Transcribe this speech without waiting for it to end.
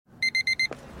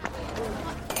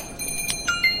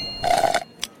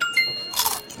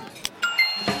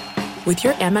With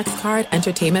your Amex card,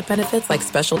 entertainment benefits like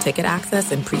special ticket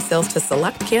access and pre-sales to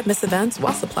select can't-miss events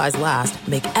while supplies last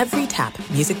make every tap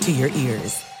music to your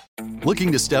ears.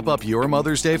 Looking to step up your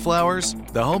Mother's Day flowers?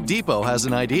 The Home Depot has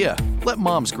an idea. Let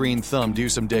Mom's green thumb do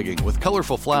some digging with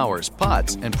colorful flowers,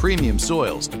 pots, and premium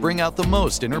soils to bring out the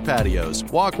most in her patios,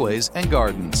 walkways, and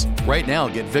gardens. Right now,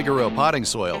 get Vigoro potting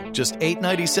soil, just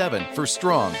 $8.97 for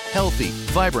strong, healthy,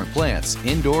 vibrant plants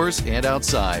indoors and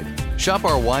outside. Shop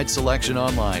our wide selection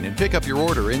online and pick up your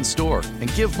order in-store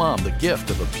and give Mom the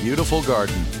gift of a beautiful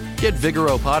garden. Get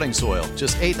Vigoro potting soil,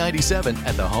 just $8.97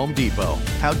 at the Home Depot.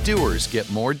 How doers get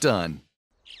more done.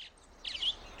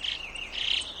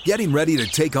 Getting ready to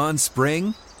take on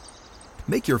spring?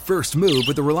 Make your first move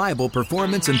with the reliable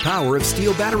performance and power of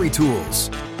Steel battery tools.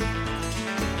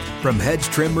 From hedge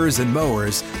trimmers and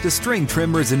mowers to string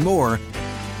trimmers and more,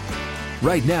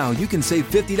 right now you can save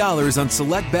 $50 on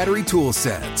select battery tool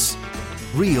sets.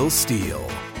 Real Steel.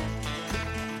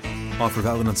 Offer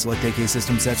valid on select AK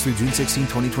system sets through June 16,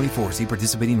 2024. See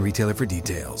participating retailer for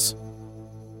details.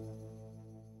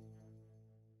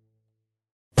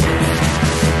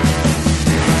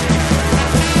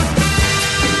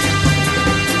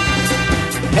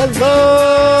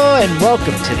 Hello and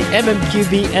welcome to the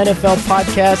MMQB NFL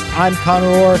podcast. I'm Connor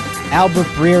Orr, Albert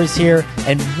Breer's here,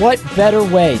 and what better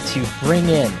way to bring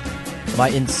in my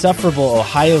insufferable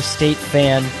Ohio State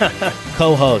fan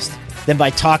co-host than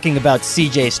by talking about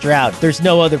CJ Stroud. There's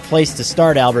no other place to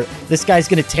start, Albert. This guy's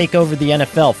going to take over the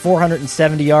NFL.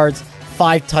 470 yards,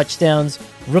 5 touchdowns,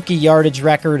 rookie yardage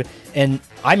record, and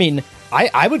I mean,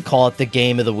 I would call it the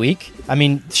game of the week. I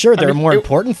mean, sure, there are more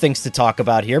important things to talk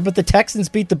about here, but the Texans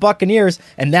beat the Buccaneers,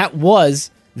 and that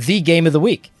was the game of the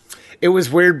week. It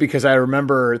was weird because I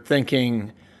remember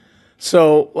thinking,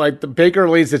 so like the Baker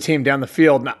leads the team down the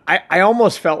field, and I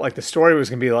almost felt like the story was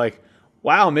going to be like,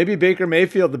 wow, maybe Baker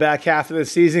Mayfield the back half of the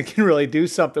season can really do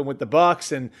something with the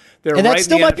Bucs, and that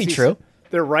still might be true.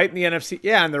 They're right in the NFC,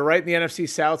 and they're right in the NFC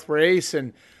South race,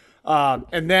 and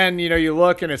then you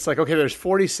look and it's like, okay, there's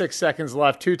 46 seconds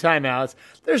left, 2 timeouts.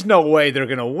 There's no way they're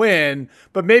going to win,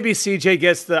 but maybe CJ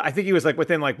gets I think he was like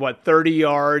within 30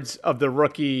 yards of the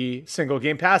rookie single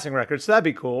game passing record, so that'd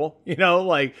be cool,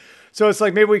 So it's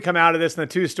like maybe we come out of this and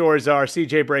the two stories are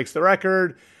CJ breaks the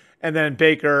record, and then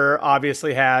Baker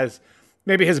obviously has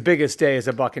maybe his biggest day as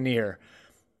a Buccaneer.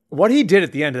 What he did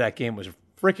at the end of that game was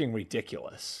freaking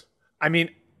ridiculous. I mean,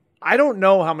 I don't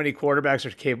know how many quarterbacks are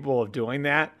capable of doing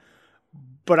that,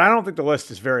 but I don't think the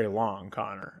list is very long,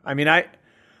 Connor. I mean, I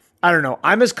don't know.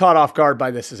 I'm as caught off guard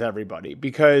by this as everybody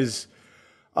because,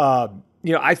 I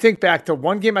think back to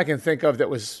one game I can think of that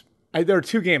was there are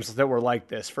 2 games that were like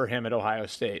this for him at Ohio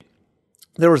State.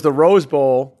 There was the Rose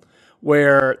Bowl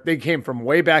where they came from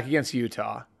way back against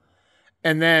Utah.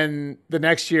 And then the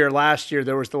last year,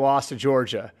 there was the loss to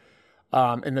Georgia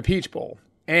in the Peach Bowl.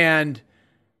 And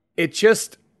it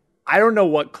just, I don't know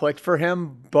what clicked for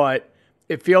him, but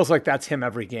it feels like that's him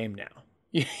every game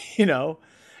now,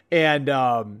 And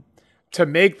to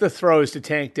make the throws to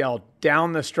Tank Dell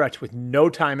down the stretch with no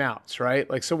timeouts, right?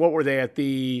 Like, so what were they at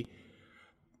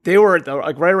they were at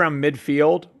right around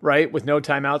midfield, right? With no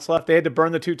timeouts left. They had to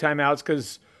burn the 2 timeouts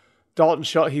because Dalton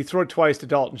Schultz, he threw it twice to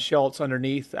Dalton Schultz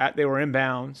underneath. They were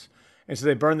inbounds. And so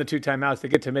they burned the 2 timeouts. They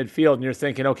get to midfield, and you're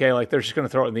thinking, okay, like they're just going to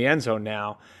throw it in the end zone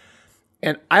now.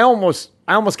 And I almost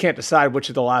can't decide which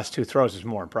of the last 2 throws is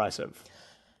more impressive.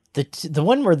 The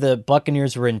one where the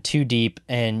Buccaneers were in too deep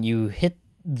and you hit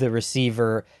the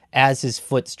receiver as his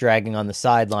foot's dragging on the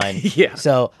sideline. Yeah.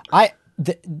 So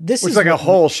this was like a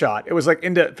hole shot. It was like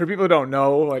for people who don't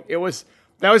know, like that was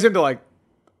into like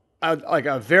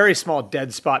a very small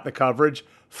dead spot in the coverage,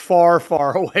 far,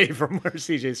 far away from where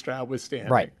CJ Stroud was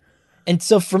standing. Right. And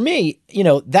so for me,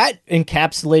 that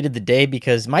encapsulated the day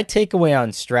because my takeaway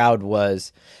on Stroud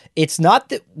was it's not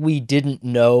that we didn't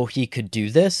know he could do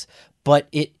this, but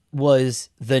it was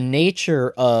the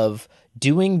nature of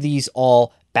doing these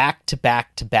all back to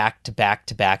back to back to back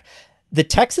to back. The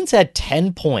Texans had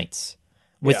 10 points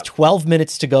with 12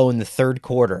 minutes to go in the third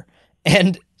quarter,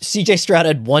 and CJ Stroud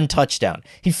had 1 touchdown.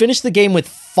 He finished the game with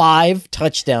 5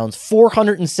 touchdowns,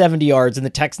 470 yards, and the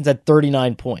Texans had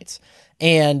 39 points.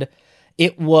 And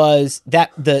it was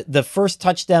that the first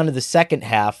touchdown of the second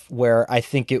half where I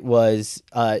think it was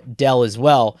Dell as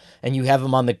well, and you have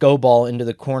him on the go ball into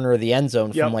the corner of the end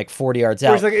zone from like 40 yards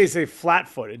out. He's like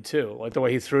flat-footed too, like the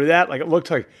way he threw that. Like it looked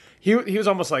like he was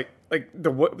almost like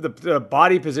the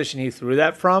body position he threw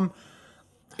that from.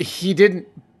 He didn't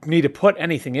need to put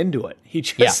anything into it. He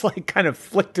just kind of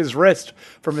flicked his wrist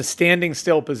from a standing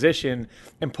still position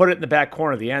and put it in the back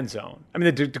corner of the end zone. I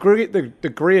mean, the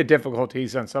degree of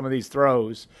difficulties on some of these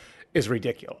throws is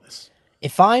ridiculous.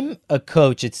 if I'm a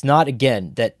coach, it's not,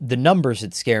 again, that the numbers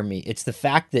that scare me. It's the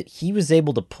fact that he was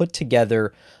able to put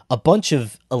together a bunch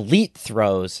of elite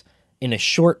throws in a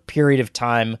short period of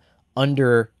time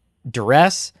under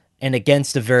duress and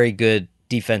against a very good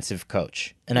defensive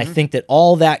coach. And I think that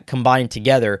all that combined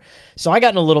together. So I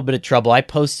got in a little bit of trouble. I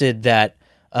posted that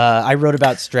I wrote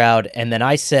about Stroud, and then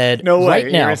I said, No way.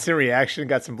 right now, Your instant reaction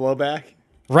got some blowback?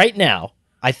 right now,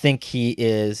 I think he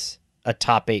is a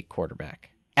top 8 quarterback.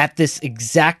 At this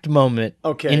exact moment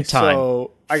in time,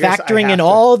 so I guess factoring in to...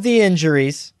 all of the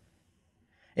injuries,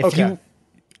 if Okay.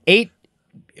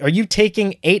 are you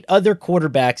taking 8 other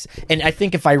quarterbacks? And I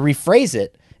think if I rephrase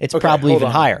it, it's Okay, probably hold even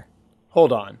on. higher.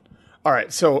 Hold on. All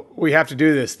right, so we have to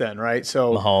do this then, right?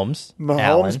 So Mahomes,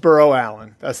 Allen. Burrow,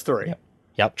 Allen. That's 3.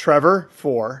 Yep. Trevor,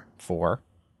 4. 4,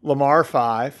 Lamar,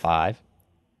 5. 5.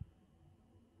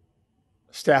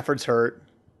 Stafford's hurt.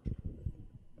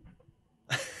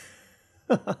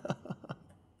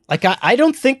 Like, I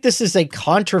don't think this is a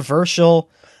controversial.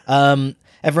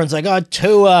 Everyone's like, oh,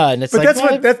 Tua, and it's But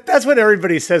like, that's what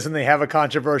everybody says when they have a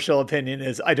controversial opinion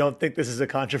is, I don't think this is a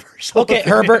controversial okay,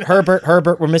 opinion.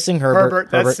 Herbert. We're missing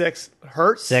Herbert. That's 6.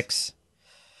 Hurts? 6,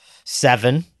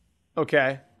 7.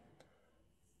 Okay.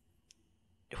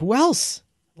 Who else?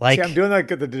 Like, See, I'm doing like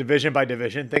the division by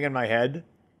division thing in my head.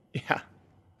 Yeah.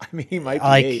 I mean, he might be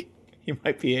Like- 8. He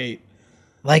might be 8.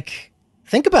 like,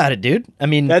 think about it, dude. I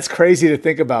mean, That's crazy to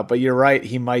think about, but you're right.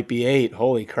 He might be 8.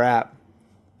 Holy crap.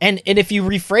 and if you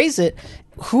rephrase it,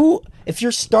 if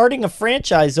you're starting a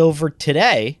franchise over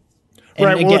today, and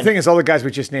Right. again, Well, the thing is, all the guys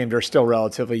we just named are still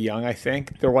relatively young. I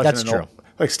think there wasn't. That's true.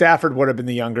 Like Stafford would have been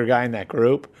the younger guy in that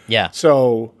group. Yeah.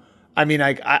 So, I mean,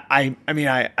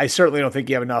 I certainly don't think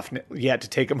you have enough yet to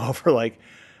take him over. Like,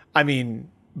 I mean,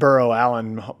 Burrow,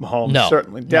 Allen, Mahomes, No,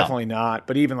 certainly, no. definitely not.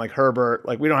 But even like Herbert,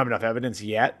 like we don't have enough evidence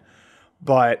yet.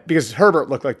 But because Herbert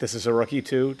looked like this is a rookie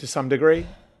too, to some degree,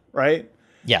 right?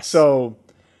 yes. So,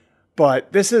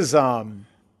 but this is, I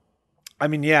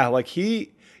mean, yeah, like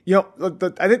he, look,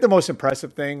 I think the most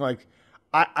impressive thing, like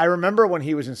I remember when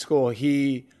he was in school,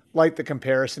 he liked the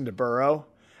comparison to Burrow,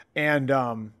 and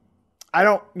I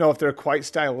don't know if they're quite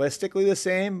stylistically the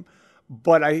same,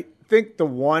 but I think the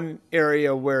one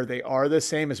area where they are the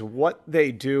same is what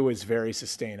they do is very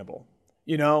sustainable.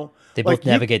 They like both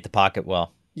navigate the pocket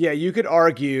well. Yeah, you could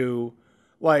argue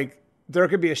like there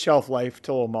could be a shelf life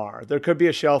to Lamar. There could be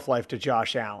a shelf life to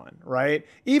Josh Allen, right?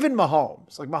 Even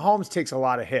Mahomes. Like Mahomes takes a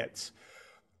lot of hits.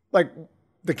 Like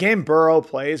the game Burrow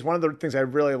plays, one of the things I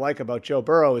really like about Joe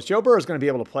Burrow is Joe Burrow is going to be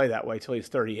able to play that way till he's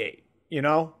 38,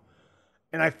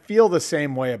 And I feel the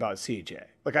same way about CJ.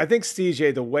 Like I think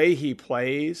CJ, the way he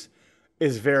plays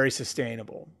is very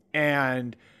sustainable.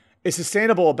 And it's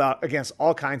sustainable against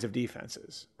all kinds of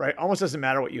defenses, right? Almost doesn't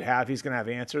matter what you have. He's going to have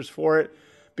answers for it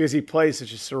because he plays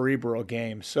such a cerebral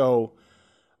game. So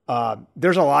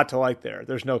there's a lot to like there.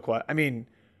 There's no question. I mean,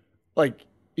 like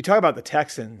you talk about the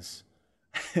Texans,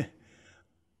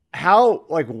 how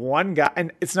like one guy,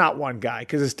 and it's not one guy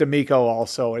because it's D'Amico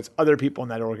also, it's other people in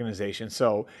that organization.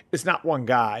 So it's not one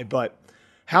guy, but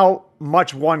how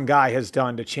much one guy has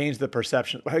done to change the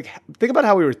perception. Like think about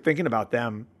how we were thinking about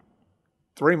them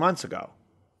 3 months ago,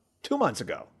 2 months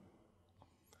ago,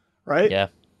 right? Yeah.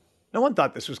 No one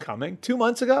thought this was coming 2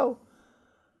 months ago.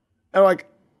 And like,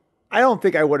 I don't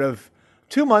think I would have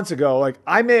 2 months ago. Like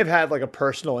I may have had like a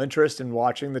personal interest in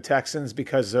watching the Texans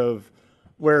because of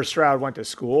where Stroud went to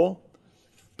school.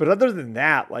 But other than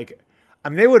that, like, I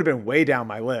mean, they would have been way down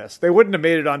my list. They wouldn't have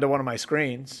made it onto one of my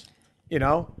screens,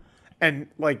 And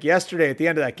like yesterday at the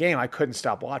end of that game, I couldn't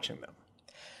stop watching them.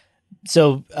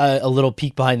 So a little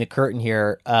peek behind the curtain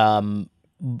here.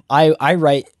 I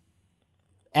write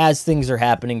as things are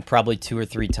happening probably 2 or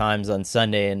 3 times on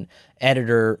Sunday, and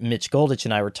editor Mitch Goldich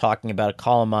and I were talking about a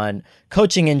column on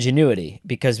coaching ingenuity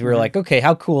because we were like, okay,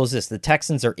 how cool is this? The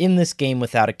Texans are in this game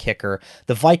without a kicker.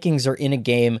 The Vikings are in a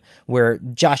game where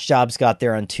Josh Dobbs got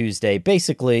there on Tuesday,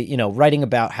 basically, writing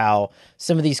about how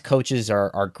some of these coaches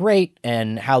are great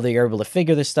and how they are able to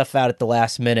figure this stuff out at the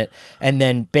last minute. And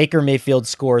then Baker Mayfield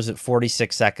scores at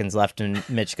 46 seconds left, and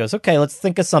Mitch goes, okay, let's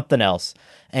think of something else.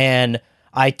 And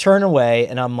I turn away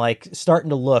and I'm like starting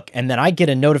to look, and then I get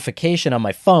a notification on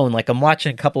my phone, like I'm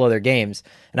watching a couple other games,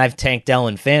 and I've tanked Dell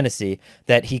in fantasy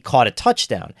that he caught a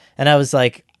touchdown. And I was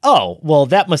like, oh, well,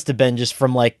 that must have been just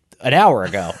from like an hour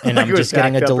ago, and Like I'm just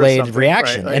getting a backed up or delayed something,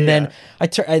 reaction. right? Like, And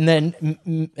then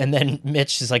yeah. and then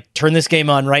Mitch is like, turn this game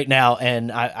on right now,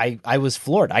 and I was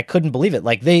floored. I couldn't believe it.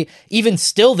 Like they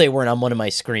weren't on one of my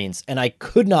screens, and I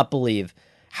could not believe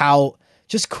how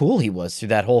just cool he was through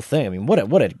that whole thing. I mean, what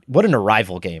an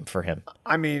arrival game for him.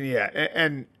 I mean, yeah,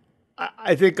 and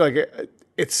I think like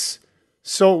it's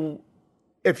so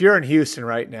if you're in Houston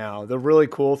right now, the really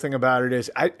cool thing about it is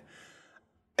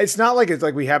it's not like it's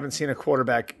like we haven't seen a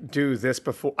quarterback do this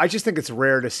before. I just think it's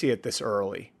rare to see it this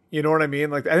early. You know what I mean?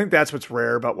 Like, I think that's what's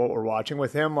rare about what we're watching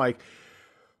with him. Like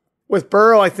with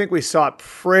Burrow, I think we saw it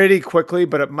pretty quickly,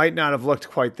 but it might not have looked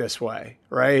quite this way,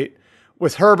 right?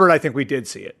 With Herbert, I think we did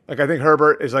see it. Like, I think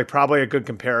Herbert is like probably a good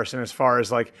comparison as far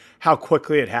as like how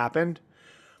quickly it happened.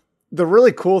 The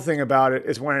really cool thing about it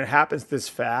is when it happens this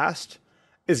fast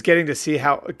is getting to see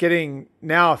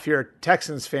now, if you're a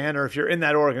Texans fan or if you're in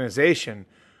that organization,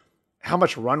 how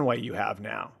much runway you have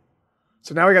now.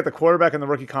 So now we got the quarterback and the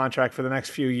rookie contract for the next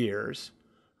few years,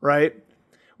 right?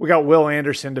 We got Will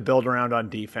Anderson to build around on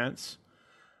defense.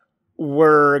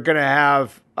 We're going to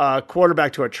have a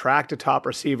quarterback to attract a top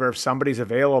receiver if somebody's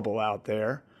available out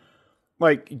there.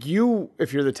 Like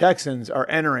if you're the Texans, are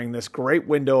entering this great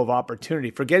window of opportunity.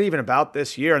 Forget even about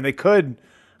this year. And they could,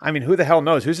 I mean, who the hell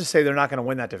knows? Who's to say they're not going to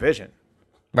win that division?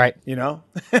 Right. You know,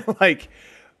 like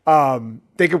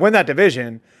they could win that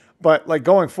division. But like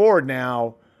going forward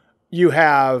now, you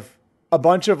have a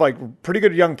bunch of like pretty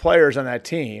good young players on that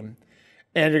team,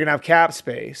 and you're going to have cap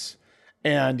space,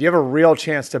 and you have a real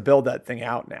chance to build that thing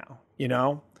out now, you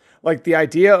know? Like the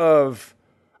idea of,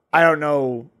 I don't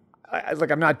know,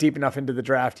 I'm not deep enough into the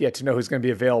draft yet to know who's going to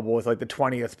be available with like the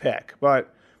 20th pick.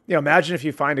 But, you know, imagine if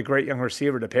you find a great young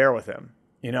receiver to pair with him,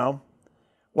 you know?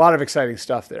 A lot of exciting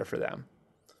stuff there for them.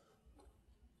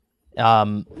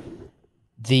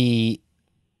 The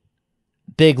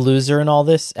big loser in all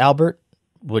this, Albert,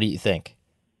 what do you think?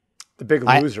 The big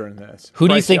loser in this. Who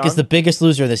do you think is the biggest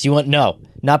loser in this? You want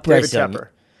not Bryce Young.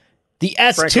 The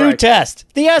S2 test.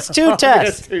 The S2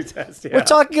 test. The S2 test, yeah. We're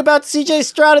talking about CJ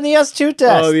Stroud and the S2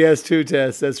 test. Oh, the S2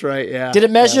 test. That's right. Yeah. Did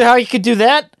it measure how you could do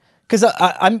that? Because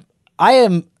I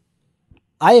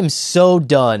am so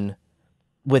done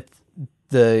with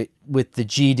the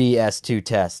GD S2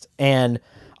 test, and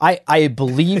I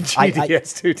believe GD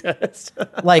S2 test.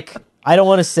 Like, I don't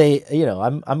want to say, you know,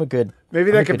 I'm a good.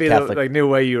 Maybe that could be the like new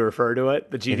way you refer to it,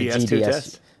 the GDS2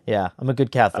 test. Yeah, I'm a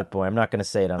good Catholic boy. I'm not going to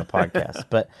say it on a podcast,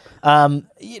 but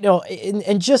you know,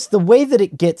 and just the way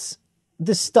that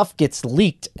this stuff gets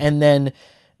leaked, and then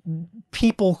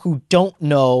people who don't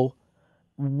know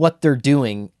what they're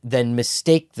doing then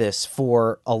mistake this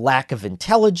for a lack of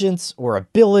intelligence or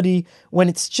ability when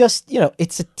it's just, you know,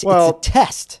 it's a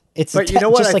test. It's a test,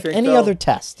 just like any other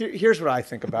test. Here's what I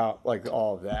think about like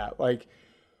all of that. Like,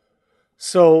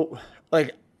 so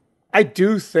like, I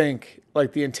do think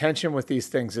like the intention with these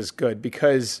things is good,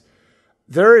 because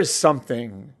there is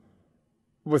something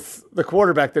with the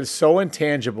quarterback that is so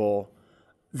intangible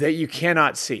that you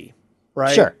cannot see.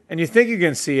 Right. Sure. And you think you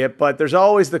can see it, but there's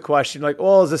always the question like,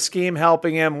 well, is the scheme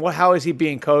helping him? How is he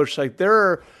being coached? Like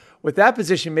with that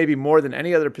position, maybe more than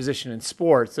any other position in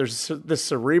sports, there's this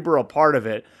cerebral part of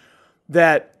it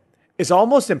that is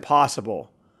almost impossible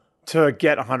to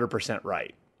get 100%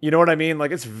 right. You know what I mean?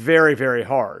 Like, it's very, very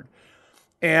hard.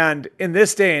 And in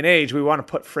this day and age, we want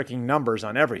to put freaking numbers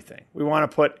on everything. We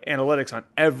want to put analytics on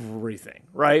everything,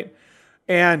 right?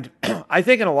 And I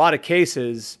think in a lot of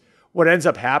cases, what ends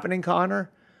up happening, Connor,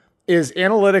 is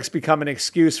analytics become an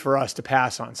excuse for us to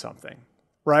pass on something,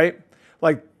 right?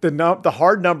 Like the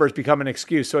hard numbers become an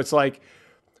excuse. So it's like,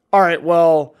 all right,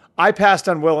 well, I passed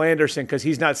on Will Anderson because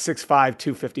he's not 6'5",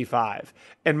 255.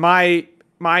 And my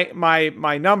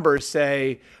numbers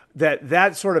say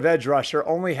that sort of edge rusher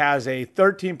only has a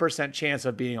 13% chance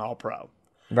of being all pro.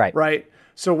 Right. Right.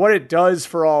 So what it does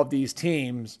for all of these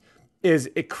teams is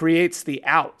it creates the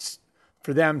outs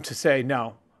for them to say,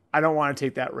 no, I don't want to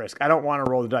take that risk. I don't want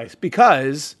to roll the dice,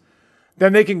 because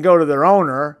then they can go to their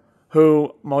owner,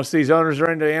 who most of these owners are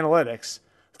into analytics,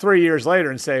 3 years later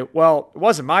and say, well, it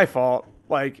wasn't my fault.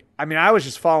 Like, I mean, I was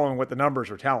just following what the numbers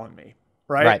were telling me.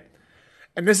 Right.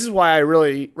 And this is why I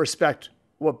really respect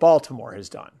what Baltimore has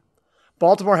done.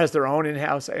 Baltimore has their own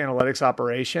in-house analytics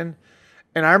operation.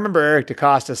 And I remember Eric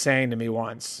DeCosta saying to me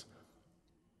once,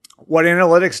 what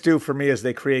analytics do for me is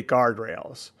they create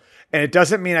guardrails. And it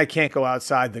doesn't mean I can't go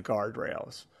outside the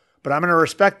guardrails, but I'm going to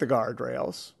respect the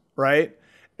guardrails, right?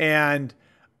 And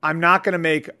I'm not going to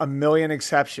make a million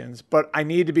exceptions, but I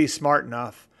need to be smart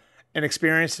enough and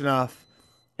experienced enough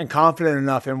and confident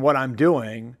enough in what I'm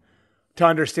doing to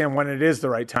understand when it is the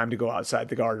right time to go outside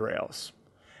the guardrails.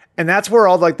 And that's where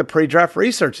all like the pre-draft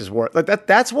research is worth. Like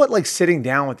that's what like sitting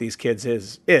down with these kids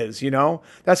is, you know?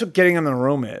 That's what getting in the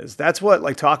room is. That's what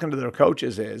like talking to their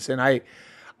coaches is. And I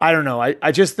don't know.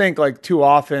 I just think like too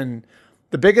often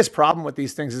the biggest problem with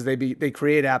these things is they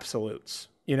create absolutes,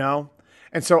 you know?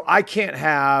 And so I can't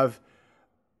have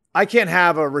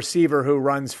a receiver who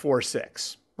runs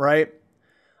 4.6, right?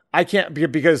 I can't,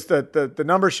 because the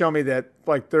numbers show me that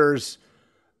like there's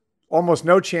almost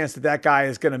no chance that guy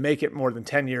is going to make it more than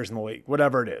 10 years in the league,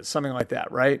 whatever it is, something like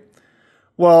that, right?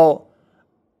 Well,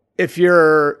 if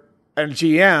you're a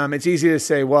GM, it's easy to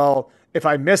say, well, if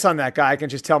I miss on that guy, I can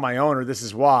just tell my owner this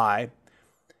is why.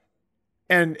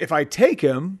 And if I take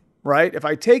him, right,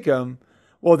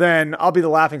 well, then I'll be the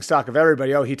laughing stock of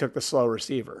everybody. Oh, he took the slow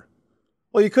receiver.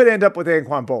 Well, you could end up with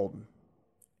Anquan Bolden.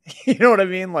 You know what I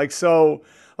mean? Like, so,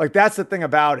 like, that's the thing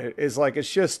about it is like,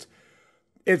 it's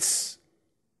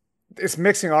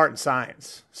mixing art and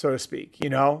science, so to speak, you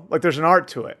know, like there's an art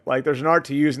to it. Like there's an art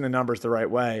to using the numbers the right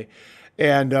way.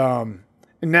 And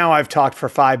now I've talked for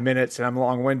 5 minutes and I'm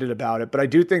long-winded about it, but I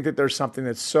do think that there's something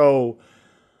that's so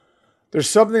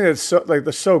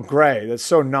gray, that's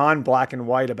so non-black and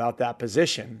white about that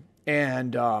position.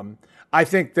 And I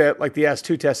think that like the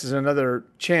S2 test is another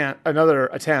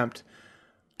attempt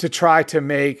to try to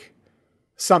make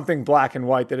something black and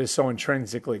white that is so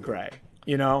intrinsically gray,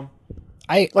 you know?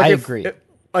 I agree.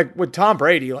 Like with Tom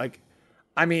Brady,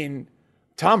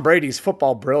 Tom Brady's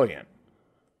football brilliant.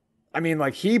 I mean,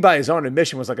 like he, by his own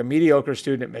admission, was like a mediocre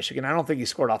student at Michigan. I don't think he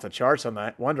scored off the charts on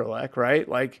that Wonderlic, right?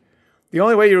 Like the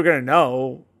only way you were going to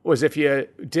know was if you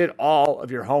did all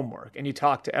of your homework and you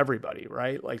talked to everybody,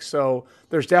 right? Like, so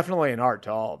there's definitely an art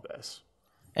to all of this.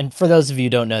 And for those of you who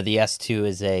don't know, the S2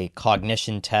 is a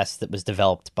cognition test that was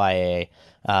developed by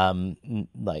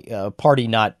a party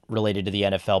not related to the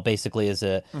NFL. Basically, is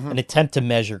an attempt to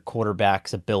measure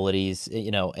quarterbacks' abilities,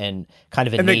 you know, and kind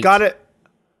of. And they got it.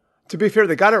 To be fair,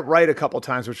 they got it right a couple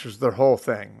times, which was their whole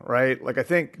thing, right? Like I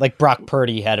think, like Brock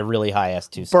Purdy had a really high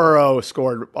S2 score. Burrow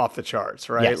scored off the charts,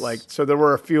 right? Yes. Like so, there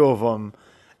were a few of them,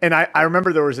 and I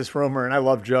remember there was this rumor, and I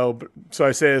love Joe, so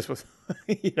I say this with,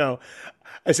 you know.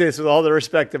 I say this with all the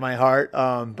respect in my heart,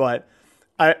 but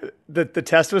the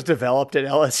test was developed at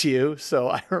LSU, so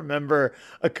I remember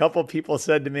a couple people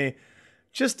said to me,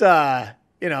 just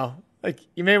you know, like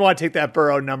you may want to take that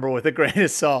Burrow number with a grain of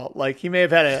salt. Like he may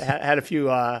have had a few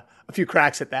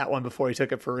cracks at that one before he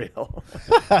took it for real.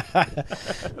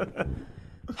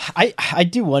 I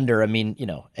do wonder. I mean, you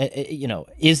know,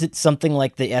 is it something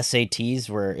like the SATs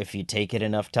where if you take it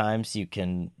enough times, you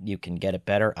can get it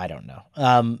better? I don't know.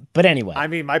 But anyway, I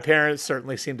mean, my parents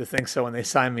certainly seem to think so when they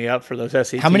signed me up for those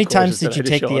SAT. How many times did you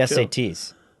take the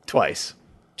SATs? Twice.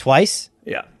 Twice?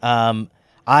 Yeah. How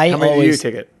many did you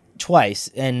take it? Twice.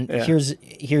 And here's the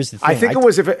thing. I think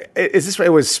it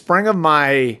was spring of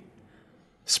my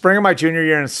junior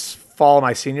year and fall of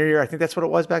my senior year. I think that's what it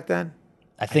was back then.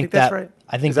 I think that's right.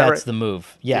 I think that's right? The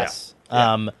move. Yes.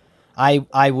 Yeah.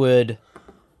 I would.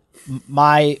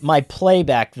 My play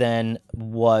back then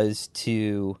was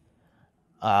to,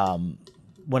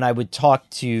 when I would talk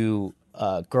to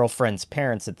girlfriend's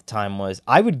parents at the time, was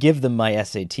I would give them my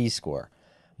SAT score,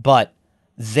 but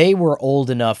they were old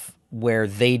enough where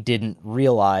they didn't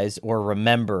realize or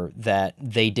remember that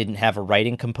they didn't have a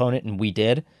writing component and we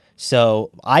did.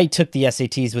 So I took the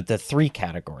SATs with the 3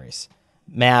 categories: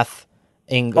 math.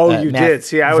 You math, did.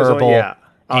 See, I was verbal,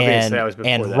 obviously I was before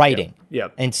and that, writing.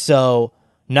 Yep. And so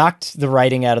knocked the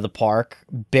writing out of the park.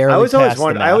 Barely. I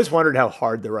always wondered how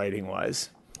hard the writing was.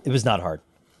 It was not hard.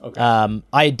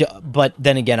 Okay. But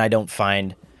then again, I don't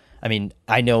find. I mean,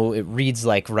 I know it reads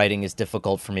like writing is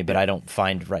difficult for me, but I don't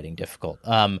find writing difficult.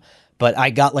 But I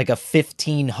got like a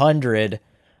 1500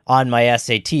 on my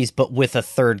SATs, but with a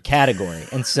 3rd category.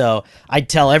 And so I'd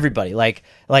tell everybody, like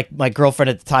my girlfriend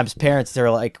at the time's parents,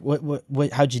 they're like,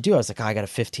 what, how'd you do? I was like, I got a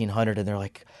 1500. And they're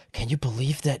like, can you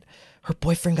believe that her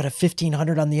boyfriend got a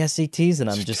 1500 on the SATs? And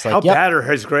I'm just like, how bad are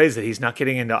his grades that he's not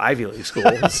getting into Ivy League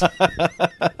schools?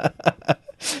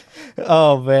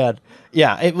 Oh man.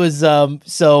 Yeah, it was,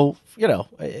 so, you know,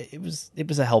 it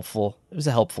was a helpful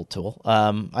tool.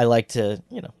 I like to,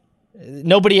 you know,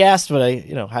 nobody asked what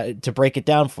how to break it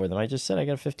down for them. I just said I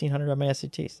got a 1500 on my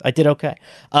SATs. I did okay.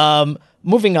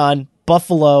 Moving on,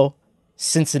 Buffalo,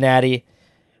 Cincinnati.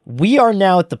 We are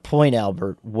now at the point,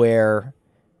 Albert, where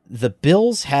the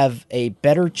Bills have a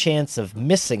better chance of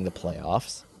missing the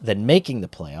playoffs than making the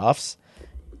playoffs.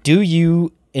 Do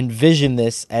you envision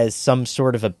this as some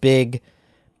sort of a big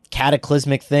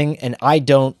cataclysmic thing? And I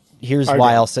don't. Here's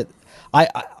why I'll say.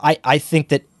 I think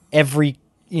that every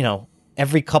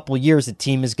couple years a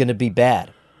team is going to be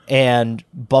bad, and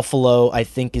Buffalo, I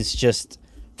think, is just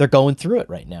they're going through it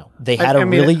right now. They had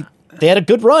they had a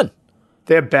good run.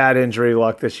 They have bad injury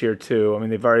luck this year too. I mean,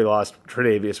 they've already lost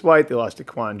Tre'Davious White, they lost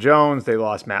Daquan Jones, they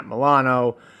lost Matt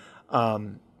Milano.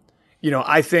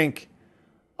 I think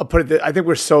I think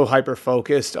we're so hyper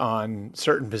focused on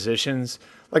certain positions.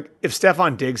 Like if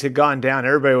Stephon Diggs had gone down,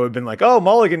 everybody would have been like, "Oh,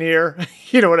 mulligan year."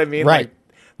 You know what I mean? Right.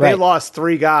 They lost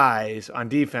 3 guys on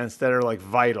defense that are like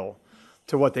vital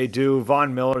to what they do.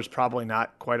 Von Miller's probably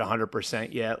not quite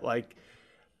 100% yet. Like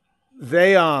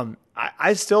they,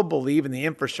 I still believe in the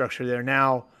infrastructure there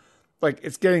now. Like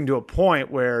it's getting to a point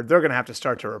where they're going to have to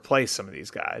start to replace some of these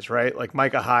guys, right? Like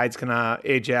Micah Hyde's going to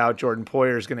age out. Jordan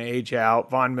Poyer's going to age out.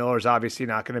 Von Miller's obviously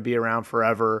not going to be around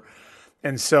forever.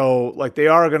 And so like they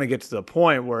are going to get to the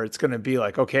point where it's going to be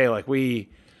like, okay, like we're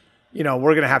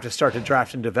going to have to start to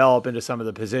draft and develop into some of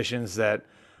the positions that,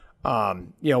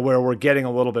 where we're getting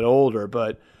a little bit older.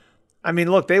 But I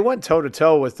mean, look, they went toe to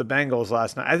toe with the Bengals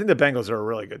last night. I think the Bengals are a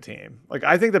really good team. Like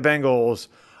I think the Bengals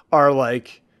are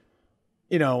like,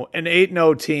 an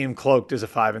 8-0 team cloaked as a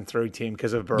 5-3 team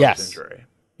because of Burrow's injury.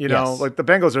 Like the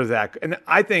Bengals are that. And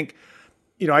I think,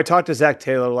 I talked to Zach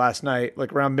Taylor last night,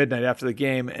 like around midnight after the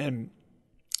game, and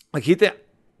like he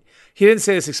didn't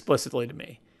say this explicitly to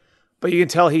me, but you can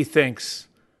tell he thinks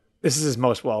this is his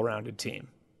most well-rounded team.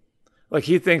 Like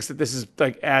he thinks that this is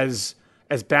like as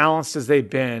balanced as they've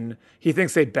been. He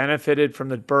thinks they benefited from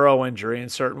the Burrow injury in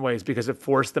certain ways because it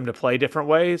forced them to play different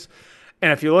ways.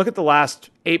 And if you look at the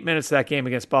last 8 minutes of that game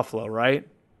against Buffalo, right?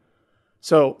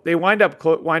 So they wind up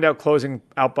closing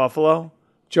out Buffalo.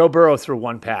 Joe Burrow threw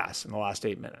 1 pass in the last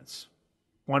 8 minutes.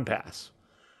 1 pass.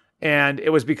 And it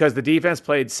was because the defense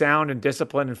played sound and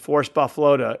disciplined and forced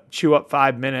Buffalo to chew up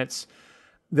 5 minutes.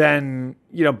 Then,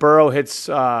 Burrow hits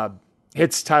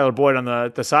Tyler Boyd on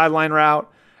the sideline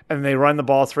route, and they run the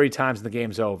ball 3 times and the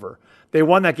game's over. They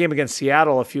won that game against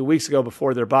Seattle a few weeks ago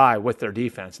before their bye with their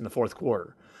defense in the fourth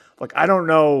quarter. Like, I don't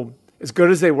know, as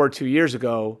good as they were 2 years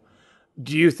ago,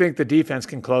 do you think the defense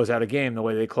can close out a game the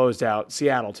way they closed out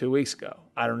Seattle 2 weeks ago?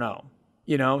 I don't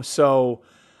know. So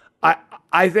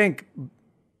I think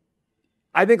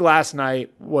last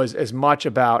night was as much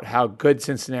about how good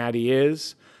Cincinnati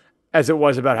is as it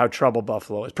was about how troubled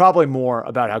Buffalo is. Probably more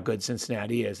about how good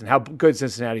Cincinnati is and how good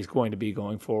Cincinnati is going to be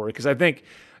going forward. Because I think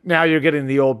now you're getting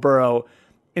the old Burrow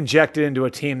injected into a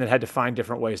team that had to find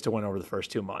different ways to win over the first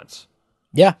 2 months.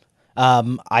 Yeah.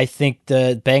 I think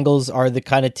the Bengals are the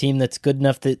kind of team that's good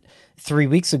enough that 3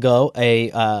 weeks ago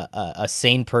a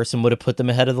sane person would have put them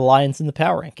ahead of the Lions in the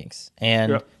power rankings,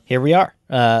 and here we are.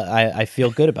 I feel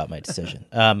good about my decision.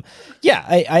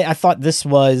 I thought this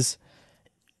was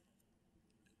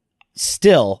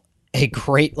still a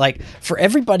great, like, for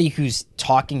everybody who's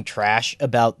talking trash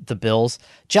about the Bills,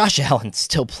 Josh Allen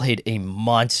still played a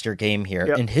monster game here,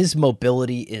 and his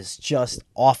mobility is just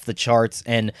off the charts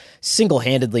and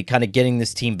single-handedly kind of getting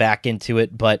this team back into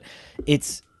it, but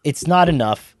it's not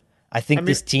enough. I think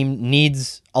this team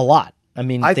needs a lot. I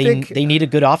mean, they need a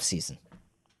good offseason.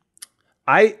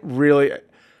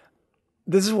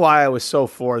 This is why I was so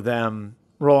for them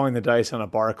rolling the dice on a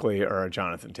Barkley or a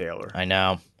Jonathan Taylor. I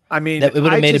know. I mean, it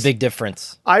would have made a big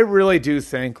difference. I really do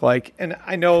think, like, and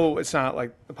I know it's not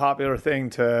like the popular thing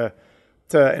to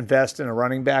invest in a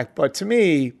running back, but to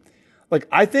me, like,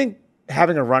 I think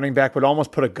having a running back would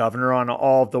almost put a governor on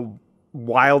all the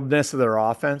wildness of their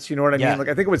offense. You know what I mean? Like,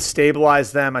 I think it would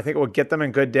stabilize them. I think it would get them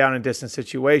in good down and distance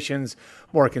situations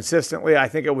more consistently. I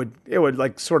think it would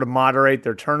like sort of moderate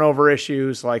their turnover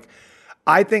issues. Like,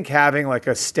 I think having like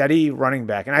a steady running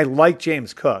back, and I like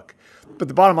James Cook. But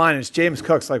the bottom line is James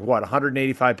Cook's like,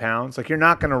 185 pounds? Like, you're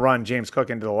not going to run James Cook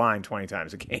into the line 20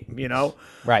 times a game,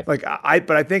 Right. Like,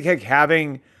 but I think like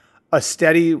having a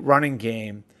steady running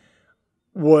game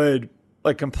would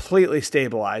like completely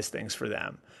stabilize things for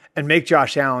them and make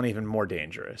Josh Allen even more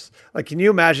dangerous. Like, can you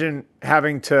imagine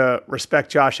having to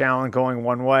respect Josh Allen going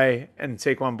one way and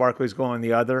Saquon Barkley's going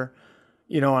the other,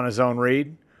 on his own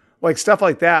read? Like, stuff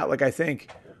like that, like, I think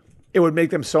it would make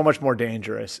them so much more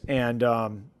dangerous. And,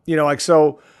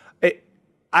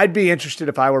 I'd be interested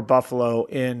if I were Buffalo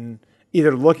in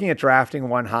either looking at drafting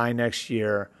one high next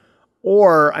year,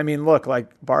 or, I mean, look, like,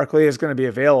 Barkley is going to be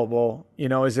available.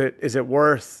 Is it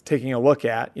worth taking a look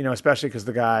at, especially because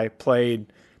the guy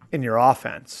played in your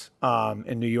offense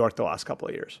in New York the last couple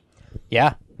of years.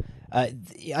 Yeah.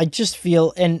 I just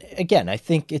feel, and again, I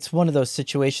think it's one of those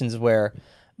situations where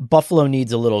Buffalo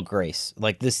needs a little grace.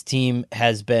 Like, this team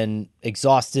has been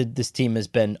exhausted. This team has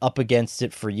been up against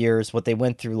it for years. What they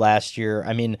went through last year,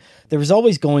 I mean, there was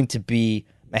always going to be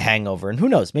a hangover. And who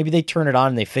knows, maybe they turn it on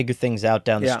and they figure things out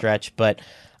down the stretch. But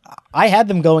I had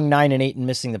them going 9-8 and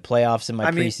missing the playoffs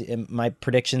in my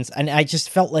predictions. And I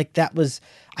just felt like that was,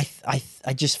 I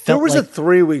just felt there was like, a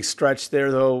 3-week stretch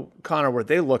there, though, Connor, where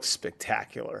they looked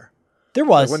spectacular. There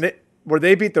was. Like where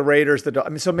they beat the Raiders,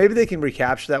 so maybe they can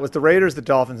recapture that with the Raiders, the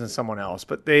Dolphins, and someone else.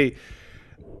 But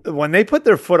when they put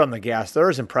their foot on the gas, they're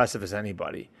as impressive as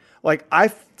anybody. Like, I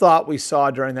thought we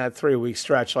saw during that 3-week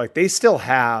stretch, like, they still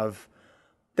have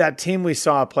that team we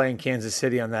saw play in Kansas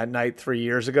City on that night 3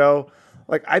 years ago,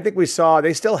 like I think we saw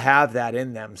they still have that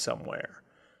in them somewhere.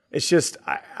 It's just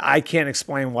I can't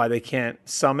explain why they can't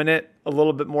summon it a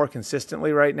little bit more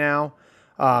consistently right now.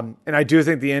 And I do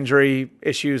think the injury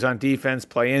issues on defense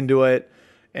play into it,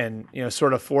 and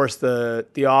sort of force the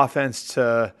offense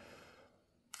to,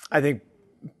 I think,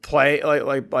 play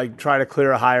like try to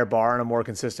clear a higher bar on a more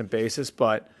consistent basis.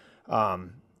 But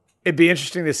it'd be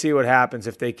interesting to see what happens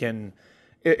if they can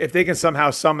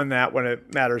somehow summon that when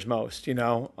it matters most,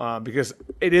 because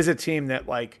it is a team that,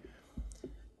 like,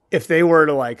 if they were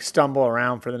to like stumble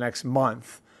around for the next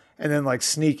month and then like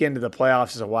sneak into the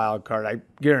playoffs as a wild card, I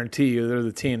guarantee you they're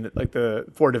the team that, like, the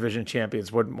 4 division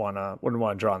champions wouldn't want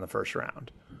to draw in the first round.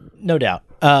 No doubt.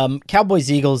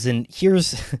 Cowboys, Eagles, and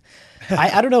here's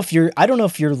I don't know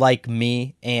if you're like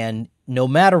me, and no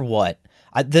matter what,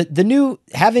 the new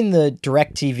having the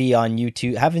direct TV on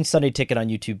YouTube, having Sunday Ticket on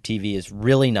YouTube TV is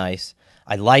really nice.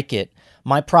 I like it.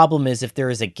 My problem is if there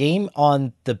is a game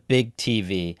on the big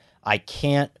TV, I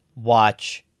can't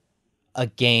watch a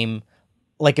game.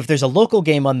 Like if there's a local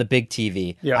game on the big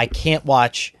TV, I can't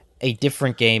watch a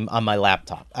different game on my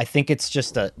laptop. I think it's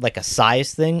just a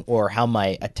size thing or how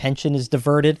my attention is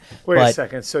diverted. Wait a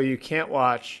second. So you can't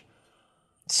watch.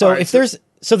 So right,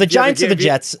 the Giants or the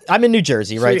Jets, I'm in New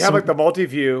Jersey, right? So you have like the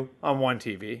multi-view on one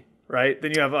TV, right?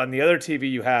 Then you have on the other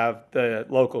TV, you have the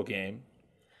local game.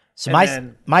 So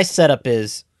my setup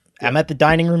is I'm at the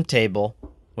dining room table,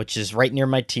 which is right near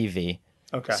my TV.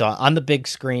 Okay. So on the big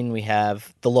screen, we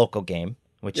have the local game,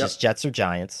 which is Jets or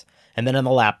Giants. And then on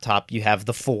the laptop, you have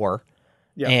the 4.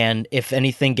 Yep. And if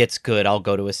anything gets good, I'll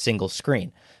go to a single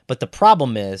screen. But the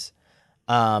problem is,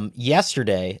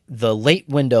 yesterday, the late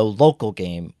window local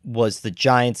game was the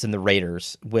Giants and the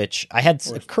Raiders, which I had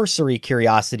a cursory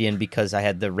curiosity in because I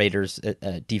had the Raiders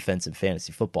defense in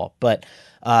fantasy football. But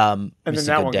and then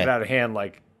that one got out of hand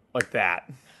like that.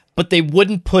 But they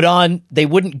wouldn't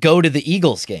go to the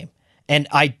Eagles game. And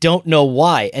I don't know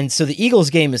why. And so the Eagles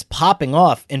game is popping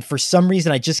off. And for some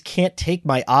reason, I just can't take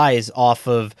my eyes off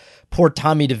of poor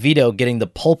Tommy DeVito getting the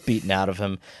pulp beaten out of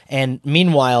him. And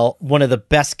meanwhile, one of the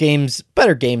better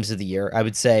games of the year, I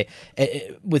would say,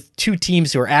 with 2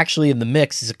 teams who are actually in the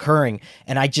mix is occurring.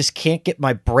 And I just can't get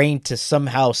my brain to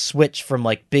somehow switch from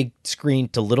like big screen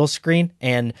to little screen.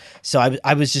 And so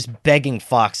I was just begging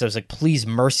Fox. I was like, please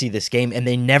mercy this game. And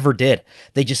they never did.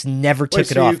 They just never took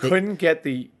it off.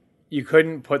 You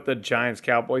couldn't put the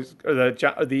Giants-Cowboys or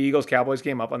the Eagles-Cowboys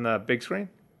game up on the big screen?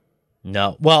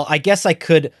 No. Well, I guess I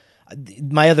could.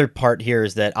 My other part here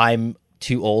is that I'm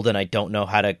too old and I don't know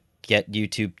how to get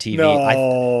YouTube TV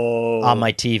on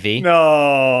my TV.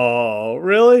 No.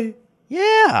 Really?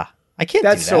 Yeah. I can't do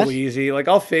that. That's so easy. Like,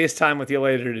 I'll FaceTime with you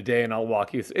later today and I'll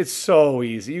walk you through. It's so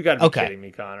easy. You got to be kidding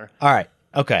me, Connor. All right.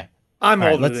 Okay. I'm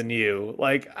older than you.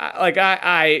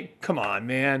 I come on,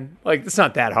 man. Like, it's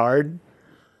not that hard.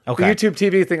 Okay. The YouTube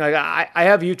TV thing, like I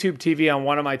have YouTube TV on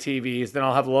one of my TVs, then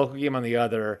I'll have the local game on the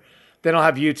other, then I'll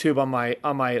have YouTube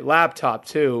on my laptop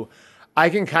too. I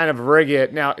can kind of rig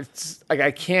it. Now it's like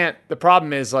I can't. The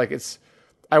problem is like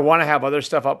I want to have other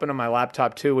stuff up on my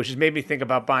laptop too, which has made me think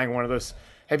about buying one of those.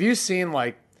 Have you seen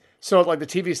like the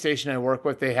TV station I work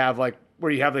with? They have like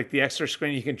where you have like the extra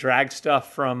screen, you can drag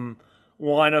stuff from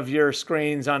one of your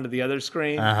screens onto the other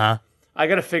screen. I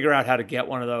got to figure out how to get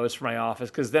one of those for my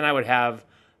office because then I would have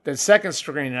the second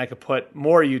screen and I could put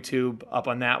more YouTube up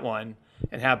on that one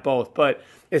and have both. But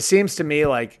it seems to me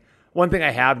like one thing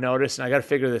I have noticed, and I got to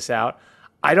figure this out,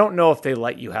 I don't know if they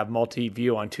let you have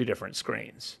multi-view on 2 different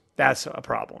screens. That's a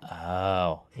problem.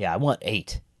 Oh, yeah, I want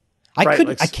 8.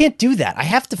 I can't do that. I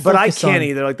have to focus on... But I can't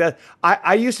either. Like that.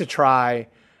 I used to try.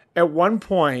 At one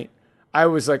point, I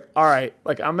was like, all right,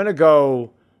 like I'm going to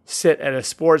go sit at a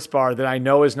sports bar that I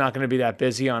know is not going to be that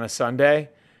busy on a Sunday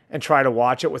and try to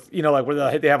watch it with, like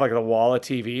where they have like a wall of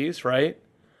TVs, right?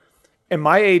 And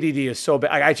my ADD is so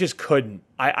bad. I just couldn't.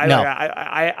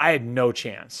 I had no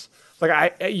chance.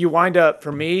 Like you wind up,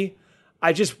 for me,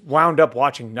 I just wound up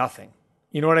watching nothing.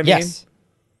 You know what I mean? Yes.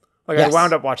 I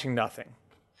wound up watching nothing.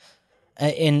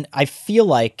 And I feel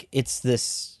like it's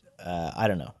this, I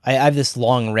don't know. I have this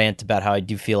long rant about how I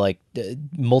do feel like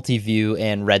multi-view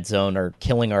and red zone are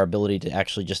killing our ability to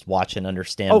actually just watch and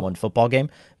understand one football game.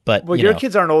 But your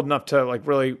kids aren't old enough to like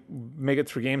really make it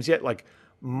through games yet. Like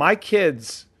my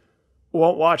kids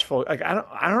won't watch full. Like I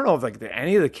don't know if like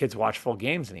any of the kids watch full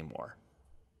games anymore.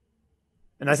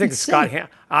 And I think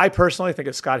I personally think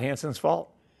it's Scott Hansen's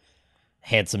fault.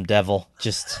 Handsome devil,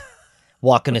 just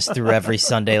walking us through every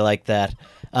Sunday like that.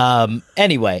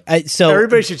 Anyway, so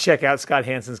everybody should check out Scott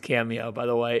Hansen's cameo. By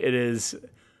the way, it is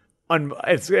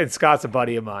and Scott's a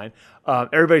buddy of mine.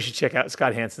 Everybody should check out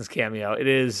Scott Hansen's cameo. It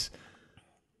is,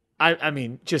 I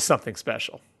mean, just something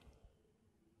special.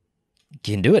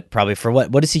 You can do it probably for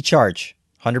what? What does he charge?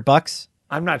 $100?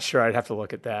 I'm not sure. I'd have to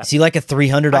look at that. Is he like a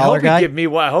 $300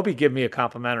 guy? I hope he give me a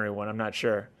complimentary one. I'm not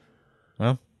sure.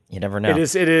 Well, you never know. It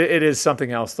is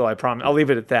something else, though. I promise. I'll leave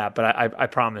it at that. But I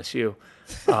promise you,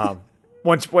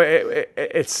 once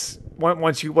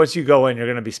you go in, you're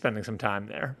going to be spending some time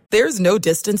there. There's no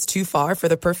distance too far for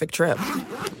the perfect trip.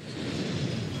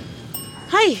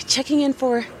 Hi, checking in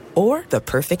for... Or the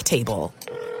perfect table.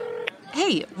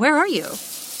 Hey, where are you?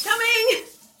 Coming!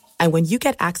 And when you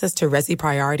get access to Resi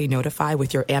Priority Notify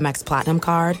with your Amex Platinum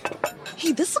card...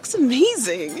 Hey, this looks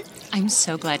amazing. I'm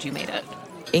so glad you made it.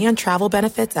 And travel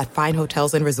benefits at fine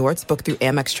hotels and resorts booked through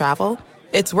Amex Travel,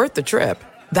 it's worth the trip.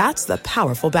 That's the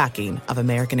powerful backing of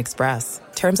American Express.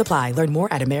 Terms apply. Learn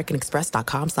more at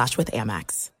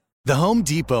americanexpress.com/withAmex. The Home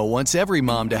Depot wants every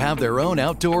mom to have their own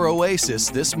outdoor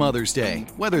oasis this Mother's Day,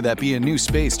 whether that be a new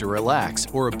space to relax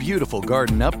or a beautiful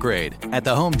garden upgrade. At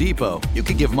the Home Depot, you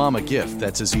could give mom a gift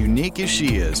that's as unique as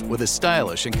she is, with a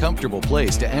stylish and comfortable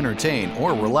place to entertain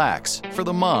or relax for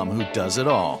the mom who does it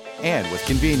all. And with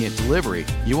convenient delivery,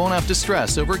 you won't have to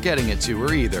stress over getting it to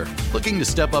her either. Looking to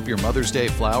step up your Mother's Day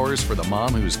flowers for the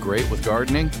mom who's great with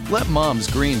gardening? Let Mom's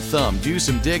green thumb do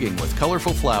some digging with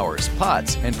colorful flowers,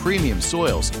 pots, and premium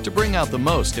soils to bring out the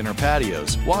most in her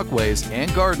patios, walkways,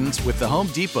 and gardens with the Home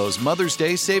Depot's Mother's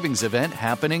Day Savings Event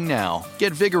happening now.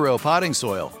 Get Vigoro potting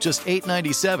soil, just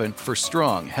 $8.97 for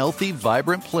strong, healthy,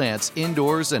 vibrant plants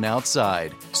indoors and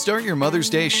outside. Start your Mother's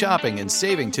Day shopping and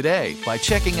saving today by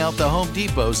checking out the Home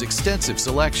Depot's extensive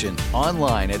selection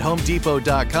online at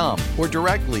HomeDepot.com or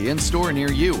directly in-store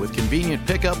near you with convenient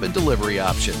pickup and delivery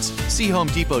options. See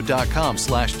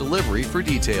HomeDepot.com/delivery for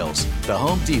details. The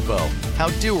Home Depot, how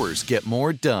doers get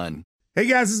more done. Hey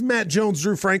guys, this is Matt Jones,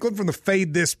 Drew Franklin from the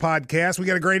Fade This podcast. We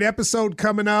got a great episode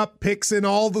coming up, picks in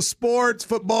all the sports,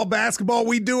 football, basketball,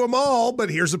 we do them all,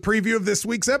 but here's a preview of this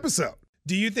week's episode.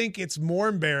 Do you think it's more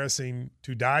embarrassing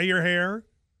to dye your hair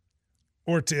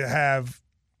or to have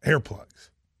hair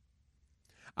plugs?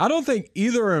 I don't think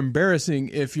either are embarrassing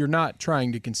if you're not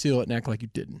trying to conceal it and act like you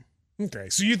didn't. Okay,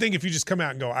 so you think if you just come out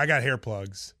and go, I got hair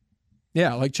plugs.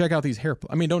 Yeah, like check out these hair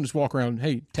plugs. I mean, don't just walk around,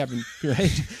 hey, tapping,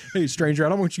 hey, stranger, I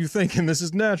don't want you thinking this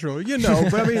is natural, but I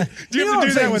mean, do you have to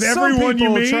do that with everyone you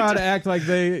meet? Try to act like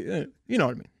they, you know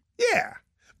what I mean? Yeah,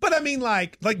 but I mean,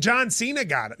 like John Cena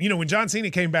got it. When John Cena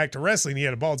came back to wrestling, he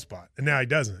had a bald spot, and now he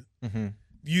doesn't. Mm-hmm.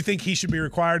 You think he should be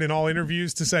required in all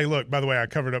interviews to say, "Look, by the way, I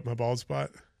covered up my bald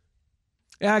spot"?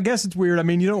 Yeah, I guess it's weird. I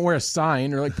mean, you don't wear a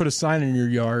sign or like put a sign in your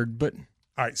yard, but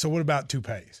all right. So what about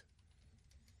toupees?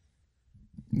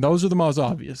 Those are the most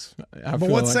obvious. But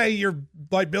let's say you're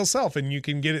like Bill Self and you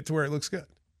can get it to where it looks good.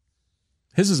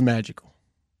 His is magical.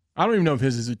 I don't even know if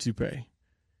his is a toupee.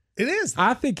 It is.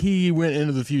 I think he went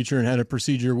into the future and had a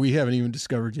procedure we haven't even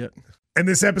discovered yet. And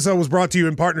this episode was brought to you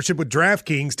in partnership with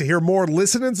DraftKings. To hear more,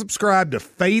 listen and subscribe to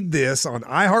Fade This on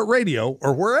iHeartRadio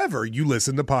or wherever you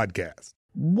listen to podcasts.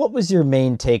 What was your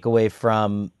main takeaway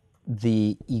from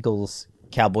the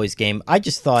Eagles-Cowboys game? I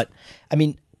just thought,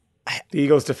 the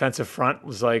Eagles' defensive front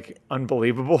was like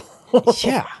unbelievable.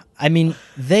 Yeah. I mean,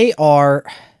 they are.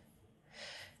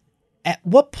 At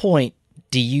what point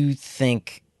do you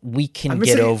think we can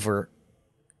get over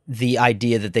the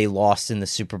idea that they lost in the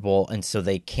Super Bowl and so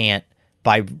they can't,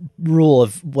 by rule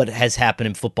of what has happened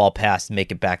in football past,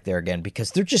 make it back there again?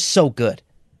 Because they're just so good.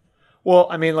 Well,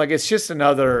 I mean, like, it's just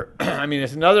another,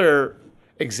 it's another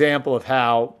example of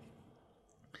how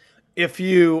if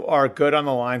you are good on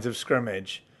the lines of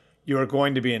scrimmage, you are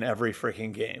going to be in every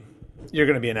freaking game. You're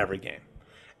going to be in every game.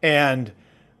 And,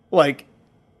 like,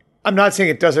 I'm not saying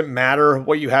it doesn't matter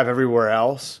what you have everywhere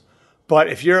else, but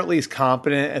if you're at least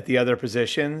competent at the other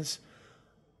positions,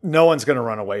 no one's going to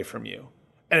run away from you.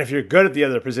 And if you're good at the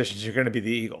other positions, you're going to be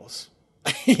the Eagles.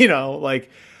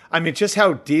 Just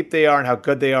how deep they are and how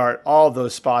good they are at all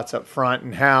those spots up front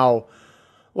and how,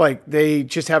 like, they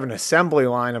just have an assembly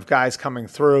line of guys coming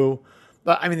through.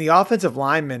 But the offensive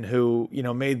lineman who,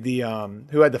 made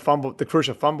who had the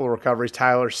crucial fumble recoveries,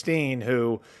 Tyler Steen,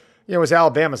 who, was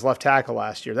Alabama's left tackle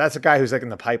last year. That's a guy who's like in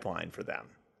the pipeline for them,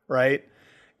 right?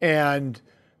 And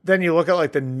then you look at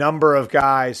like the number of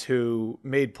guys who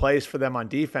made plays for them on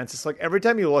defense. It's like every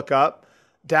time you look up,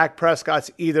 Dak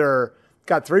Prescott's either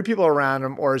got three people around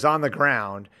him or is on the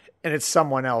ground, and it's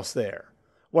someone else there.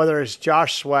 Whether it's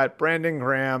Josh Sweat, Brandon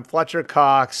Graham, Fletcher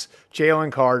Cox,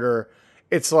 Jalen Carter,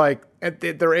 it's like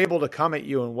they're able to come at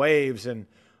you in waves. And,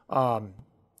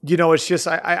 it's just,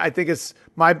 I think it's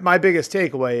my biggest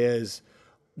takeaway is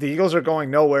the Eagles are going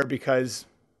nowhere because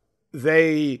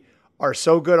they are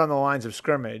so good on the lines of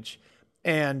scrimmage.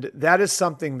 And that is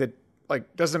something that,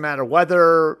 like, doesn't matter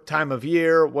weather, time of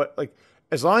year, what, like,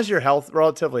 as long as you're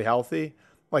relatively healthy,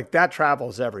 like, that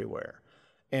travels everywhere.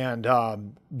 And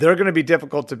they're going to be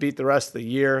difficult to beat the rest of the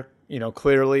year,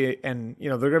 clearly. And,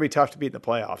 they're going to be tough to beat in the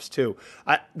playoffs too.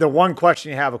 The one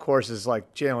question you have, of course, is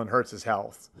like Jalen Hurts'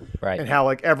 health. Right. And how,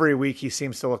 like, every week he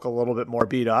seems to look a little bit more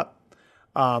beat up.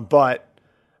 But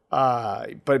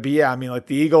yeah, I mean, like,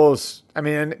 the Eagles, I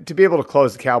mean, and to be able to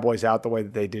close the Cowboys out the way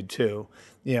that they did too,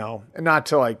 and not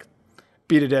to, like,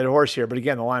 beat a dead horse here, but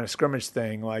again, the line of scrimmage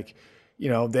thing, like,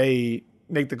 they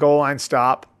make the goal line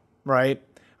stop, right?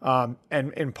 And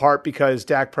in part because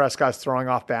Dak Prescott's throwing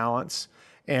off balance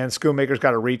and Schoonmaker's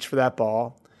got to reach for that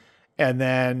ball. And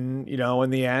then, in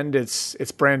the end, it's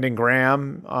Brandon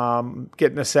Graham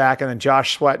getting a sack, and then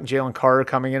Josh Sweat and Jalen Carter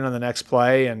coming in on the next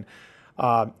play. And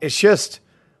it's just,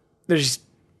 there's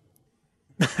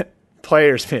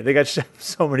players, man. They got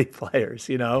so many players,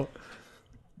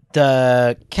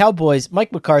 The Cowboys,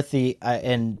 Mike McCarthy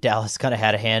and Dallas kind of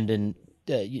had a hand in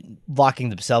locking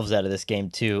themselves out of this game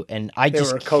too, and they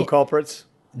were co-culprits.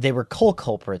 They were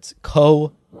co-culprits.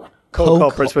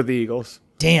 Co-culprits with the Eagles.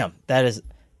 Damn, that is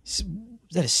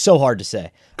so hard to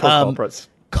say. Co-culprits.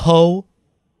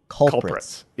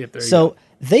 Co-culprits. Yep, so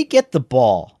they get the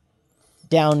ball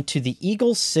down to the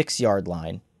Eagles' 6-yard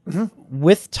line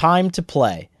with time to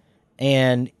play,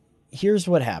 and here's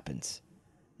what happens: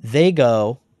 they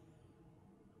go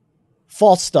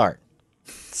false start,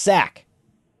 sack,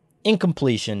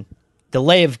 incompletion,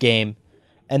 delay of game,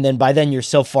 and then by then you're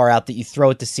so far out that you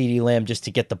throw it to CeeDee Lamb just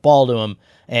to get the ball to him,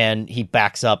 and he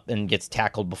backs up and gets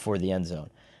tackled before the end zone.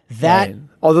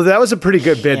 Although that was a pretty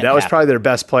good bid. That was probably their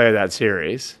best play of that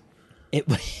series. It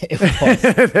was.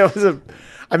 That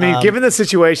was given the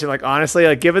situation, like, honestly,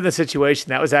 like, given the situation,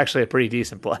 that was actually a pretty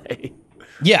decent play.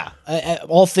 Yeah.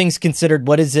 All things considered,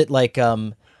 what is it like?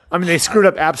 They screwed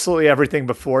up absolutely everything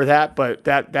before that, but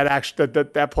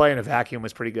that play in a vacuum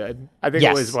was pretty good. I think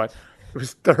it was what? It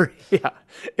was third. Yeah.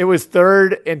 It was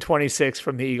 3rd and 26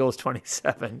 from the Eagles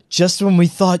 27. Just when we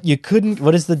thought you couldn't,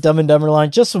 what is the Dumb and Dumber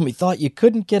line? Just when we thought you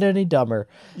couldn't get any dumber.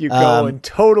 You go and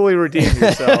totally redeem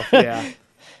yourself. Yeah.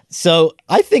 So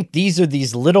I think these are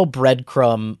these little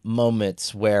breadcrumb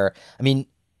moments where,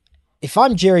 if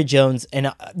I'm Jerry Jones,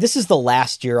 and this is the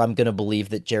last year I'm going to believe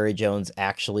that Jerry Jones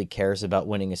actually cares about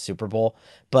winning a Super Bowl,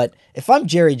 but if I'm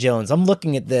Jerry Jones, I'm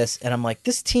looking at this and I'm like,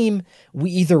 this team,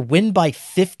 we either win by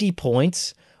 50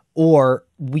 points or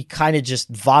we kind of just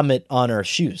vomit on our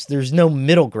shoes. There's no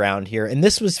middle ground here. And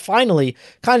this was finally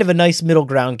kind of a nice middle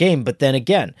ground game. But then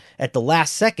again, at the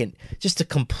last second, just a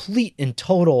complete and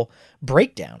total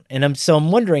breakdown. And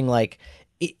I'm wondering, like,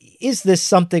 is this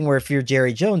something where if you're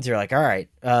Jerry Jones, you're like, all right,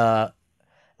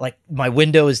 like, my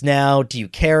window is now, do you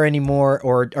care anymore?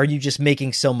 Or are you just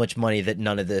making so much money that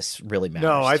none of this really matters?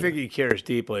 No, I think he cares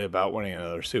deeply about winning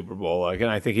another Super Bowl. Like, and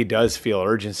I think he does feel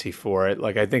urgency for it.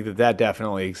 Like, I think that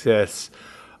definitely exists.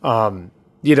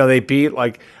 They beat,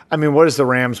 like, what does the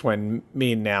Rams win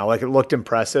mean now? Like, it looked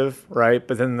impressive, right?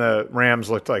 But then the Rams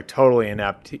looked like totally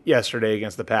inept yesterday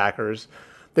against the Packers.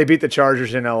 They beat the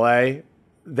Chargers in LA.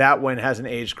 That win hasn't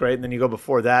aged great. And then you go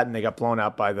before that and they got blown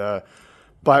out by the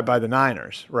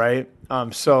Niners, right?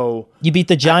 So you beat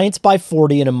the Giants by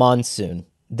 40 in a monsoon.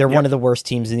 They're one of the worst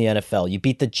teams in the NFL. You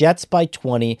beat the Jets by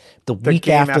 20 the week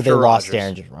after they lost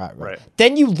Aaron. Right.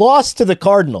 Then you lost to the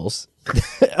Cardinals.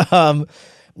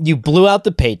 You blew out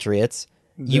the Patriots.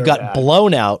 You got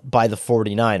blown out by the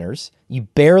 49ers. You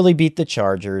barely beat the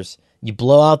Chargers. You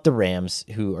blow out the Rams,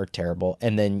 who are terrible,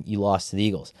 and then you lost to the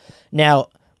Eagles. Now,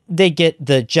 they get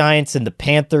the Giants and the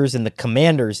Panthers and the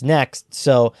Commanders next,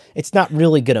 so it's not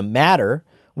really going to matter.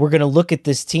 We're going to look at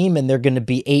this team, and they're going to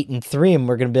be 8-3, and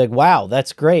we're going to be like, wow,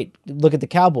 that's great. Look at the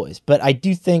Cowboys. But I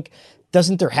do think,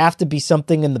 doesn't there have to be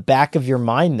something in the back of your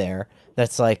mind there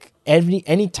that's like,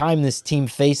 any time this team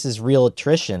faces real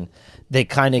attrition, they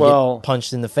kind of get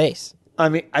punched in the face?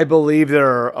 I believe there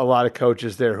are a lot of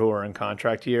coaches there who are in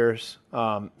contract years.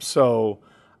 So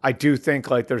I do think,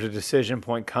 like, there's a decision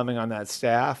point coming on that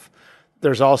staff.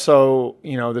 There's also,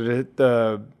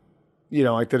 the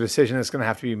decision that's going to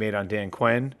have to be made on Dan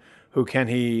Quinn. Who can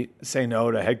he say no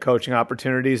to head coaching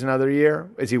opportunities another year?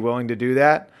 Is he willing to do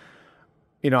that?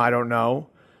 I don't know.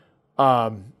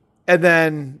 And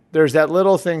then there's that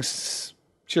little thing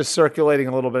just circulating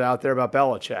a little bit out there about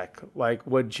Belichick. Like,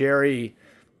 would Jerry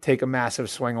take a massive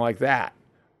swing like that?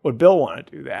 Would Bill want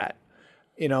to do that?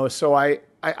 So I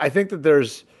think that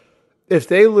there's, if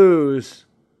they were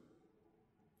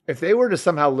to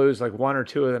somehow lose like one or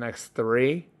two of the next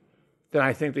three, then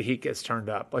I think the heat gets turned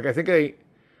up. Like, I think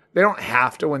They don't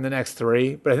have to win the next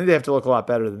 3, but I think they have to look a lot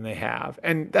better than they have.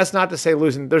 And that's not to say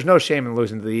losing. There's no shame in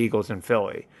losing to the Eagles in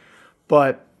Philly,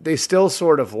 but they still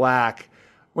sort of lack,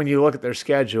 when you look at their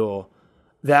schedule,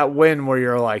 that win where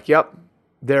you're like, yep,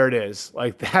 there it is.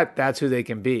 Like that's who they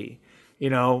can be,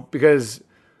 because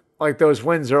like those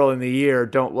wins early in the year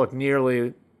don't look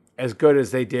nearly as good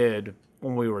as they did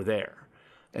when we were there.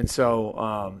 And so,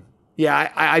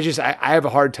 I have a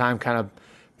hard time kind of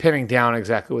pinning down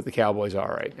exactly what the Cowboys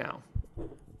are right now.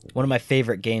 One of my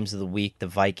favorite games of the week, the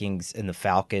Vikings and the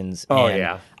Falcons. Oh, and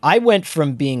yeah. I went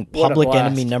from being public blast.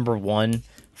 enemy number one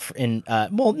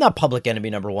not public enemy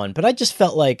number one, but I just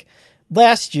felt like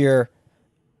last year,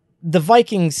 the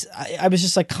Vikings, I was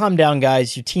just like, calm down,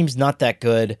 guys. Your team's not that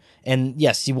good. And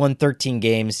yes, you won 13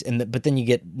 games, but then you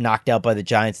get knocked out by the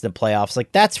Giants in the playoffs.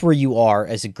 Like, that's where you are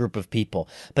as a group of people.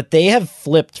 But they have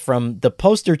flipped from the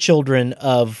poster children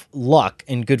of luck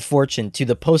and good fortune to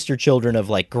the poster children of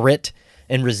like grit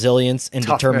and resilience and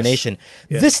toughness. Determination.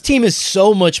 Yeah. This team is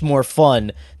so much more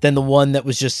fun than the one that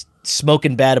was just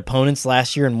smoking bad opponents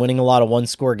last year and winning a lot of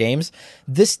one-score games.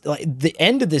 The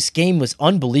end of this game was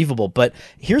unbelievable, but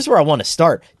here's where I want to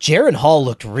start. Jaron Hall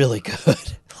looked really good.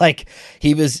 Like,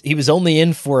 he was only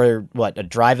in for a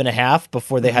drive and a half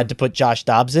before they had to put Josh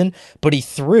Dobbs in, but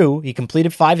he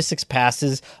completed 5 of 6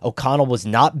 passes. O'Connell was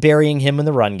not burying him in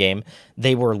the run game.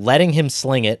 They were letting him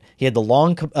sling it. He had the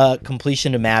long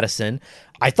completion to Madison.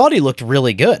 I thought he looked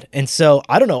really good. And so,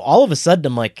 I don't know, all of a sudden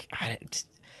I'm like,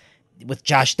 with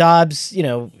Josh Dobbs,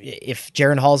 if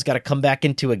Jaron Hall's got to come back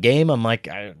into a game, I'm like,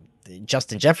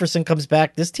 Justin Jefferson comes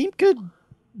back, this team could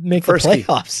make the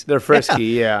playoffs. They're frisky,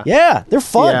 yeah. Yeah, they're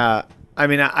fun. Yeah, I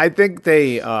mean, I think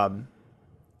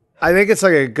I think it's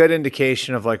like a good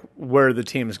indication of like where the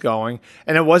team's going.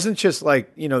 And it wasn't just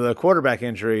like, the quarterback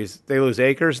injuries. They lose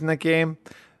Akers in that game.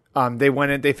 They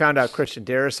went in, they found out Christian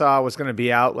Darrisaw was going to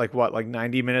be out like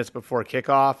 90 minutes before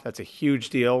kickoff. That's a huge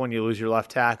deal when you lose your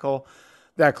left tackle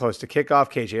that close to kickoff.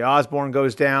 KJ Osborne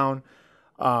goes down.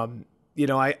 I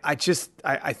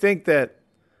think that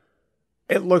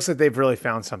it looks like they've really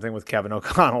found something with Kevin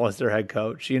O'Connell as their head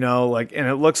coach, and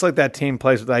it looks like that team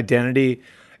plays with identity.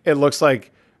 It looks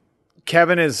like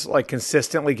Kevin is like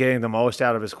consistently getting the most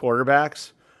out of his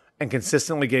quarterbacks and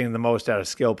consistently getting the most out of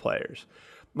skill players.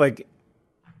 Like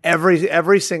every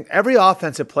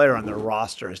offensive player on their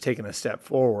roster has taken a step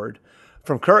forward.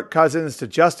 From Kirk Cousins to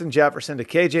Justin Jefferson to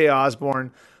KJ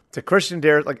Osborne to Christian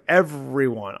Darrisaw, like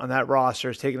everyone on that roster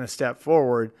has taken a step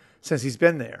forward since he's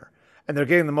been there. And they're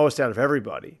getting the most out of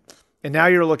everybody. And now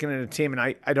you're looking at a team, and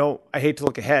I hate to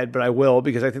look ahead, but I will,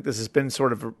 because I think this has been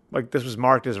sort of like this was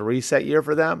marked as a reset year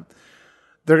for them.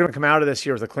 They're going to come out of this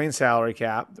year with a clean salary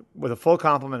cap, with a full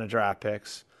complement of draft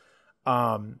picks.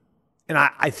 And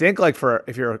I think like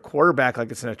if you're a quarterback, like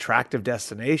it's an attractive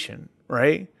destination,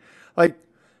 right? Like,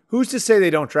 who's to say they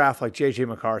don't draft like J.J.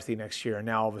 McCarthy next year, and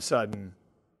now all of a sudden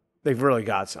they've really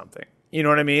got something? You know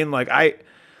what I mean? Like,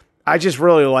 I just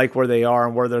really like where they are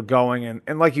and where they're going.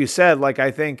 And like you said, like,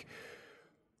 I think,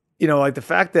 like the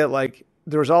fact that like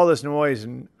there was all this noise,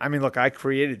 and I mean, look, I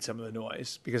created some of the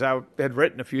noise because I had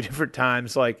written a few different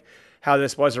times like how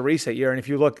this was a reset year. And if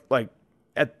you look like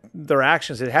at their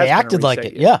actions, it has been acted a like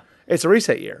reset it. year. Yeah. It's a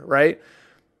reset year, right?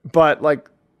 But like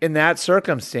in that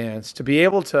circumstance, to be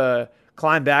able to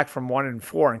climb back from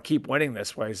 1-4 and keep winning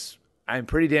this way I'm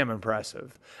pretty damn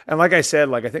impressive. And like I said,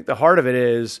 like I think the heart of it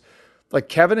is like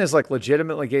Kevin is like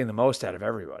legitimately getting the most out of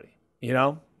everybody,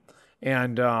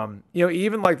 And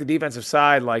even like the defensive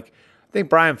side, like I think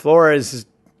Brian Flores has,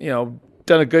 done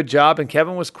a good job, and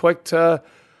Kevin was quick to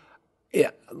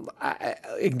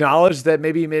acknowledge that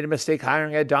maybe he made a mistake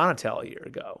hiring Ed Donatel a year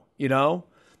ago,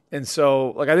 And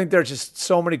so like I think there's just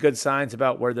so many good signs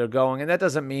about where they're going, and that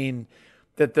doesn't mean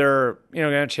that they're,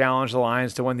 going to challenge the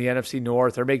Lions to win the NFC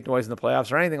North or make noise in the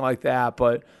playoffs or anything like that.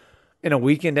 But in a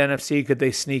weakened NFC, could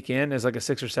they sneak in as like a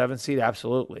 6 or 7 seed?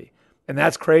 Absolutely. And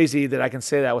that's crazy that I can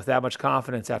say that with that much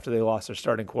confidence after they lost their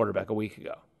starting quarterback a week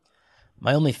ago.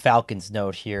 My only Falcons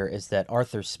note here is that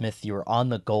Arthur Smith, you were on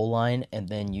the goal line and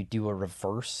then you do a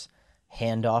reverse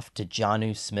handoff to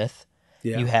Jonnu Smith.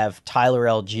 Yeah. You have Tyler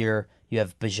Algier, you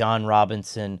have Bijan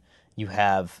Robinson, you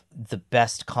have the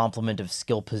best complement of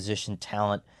skill position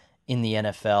talent in the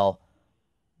NFL.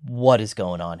 What is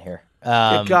going on here?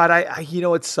 God,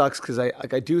 it sucks because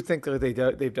I do think that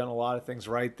they've done a lot of things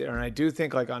right there, and I do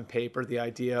think like on paper the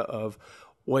idea of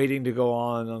waiting to go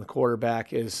on the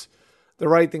quarterback is the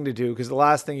right thing to do, because the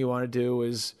last thing you want to do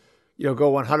is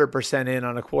go 100% in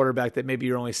on a quarterback that maybe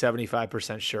you're only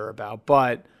 75% sure about.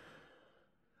 But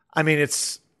I mean,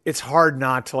 it's it's hard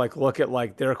not to like look at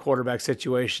like their quarterback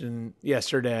situation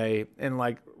yesterday and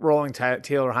like rolling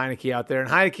Taylor Heineke out there. And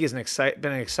Heineke has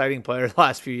been an exciting player the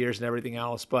last few years and everything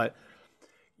else. But,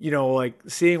 like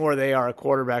seeing where they are at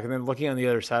quarterback and then looking on the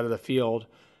other side of the field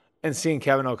and seeing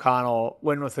Kevin O'Connell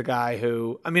win with a guy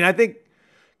who, I think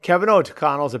Kevin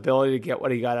O'Connell's ability to get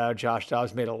what he got out of Josh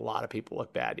Dobbs made a lot of people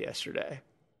look bad yesterday.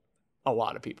 A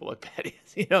lot of people look bad,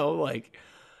 like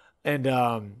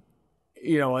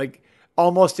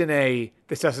almost in a,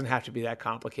 this doesn't have to be that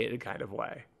complicated kind of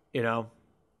way,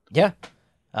 Yeah.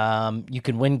 You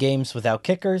can win games without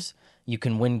kickers. You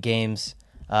can win games.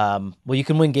 You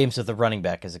can win games with a running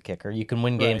back as a kicker. You can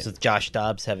win games with Josh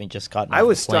Dobbs having just gotten. I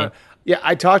was stunned. Yeah,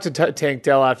 I talked to Tank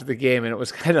Dell after the game, and it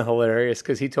was kind of hilarious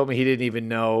because he told me he didn't even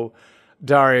know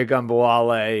Daria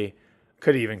Gumbuale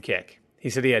could even kick.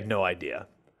 He said he had no idea.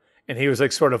 And he was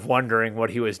like sort of wondering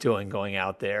what he was doing going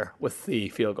out there with the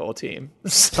field goal team.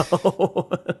 So,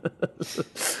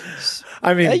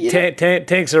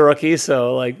 Tank's a rookie,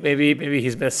 so like maybe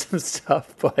he's missed some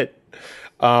stuff. But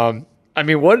I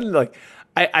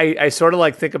sort of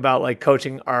like think about like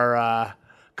coaching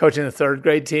the third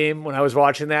grade team when I was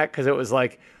watching that because it was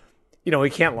like, we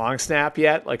can't long snap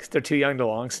yet. Like they're too young to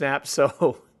long snap.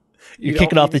 So you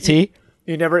kick it off the tee.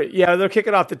 They're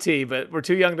kicking off the tee, but we're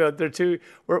too young we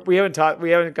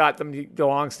haven't got them the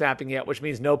long snapping yet, which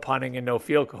means no punting and no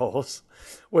field goals,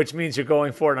 which means you're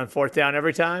going for it on fourth down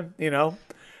every time,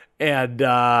 and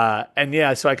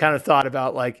so I kind of thought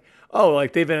about like,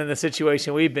 like they've been in the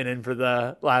situation we've been in for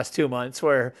the last 2 months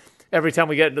where every time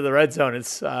we get into the red zone,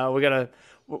 it's,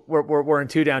 we're in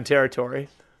 2-down territory.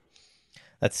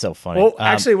 That's so funny. Well,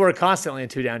 actually, we're constantly in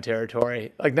 2-down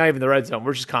territory. Like not even the red zone.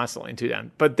 We're just constantly in 2-down.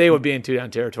 But they would be in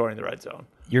 2-down territory in the red zone.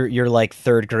 You're like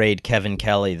third grade Kevin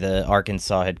Kelly, the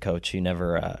Arkansas head coach who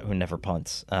never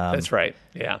punts. That's right.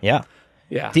 Yeah. Yeah.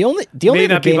 Yeah. The only may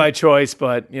not be by choice,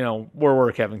 but we're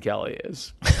where Kevin Kelly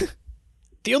is.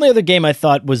 The only other game I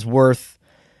thought was worth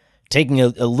taking a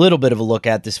little bit of a look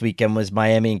at this weekend was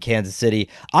Miami and Kansas City.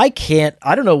 I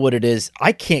don't know what it is.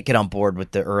 I can't get on board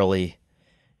with the early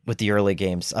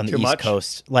games on the East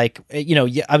Coast. Like,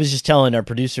 I was just telling our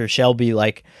producer Shelby,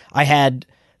 like I had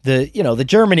the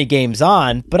Germany games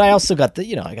on, but I also got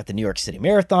I got the New York City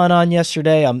Marathon on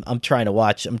yesterday. I'm trying to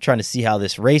watch. I'm trying to see how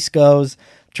this race goes.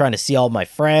 I'm trying to see all my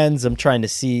friends. I'm trying to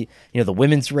see, the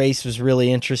women's race was really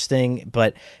interesting,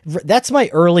 but that's my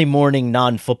early morning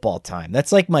non-football time.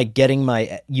 That's like my getting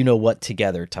my, what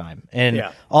together time. And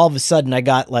all of a sudden I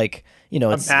got like,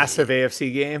 it's a massive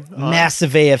AFC game.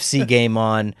 Massive AFC game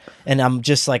on. And I'm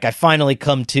just like, I finally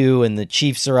come to, and the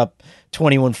Chiefs are up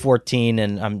 21-14.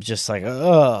 And I'm just like,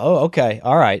 okay.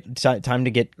 All right. Time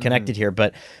to get connected here.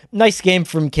 But nice game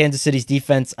from Kansas City's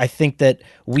defense. I think that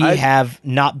we have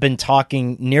not been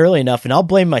talking nearly enough, and I'll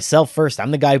blame myself first.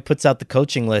 I'm the guy who puts out the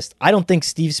coaching list. I don't think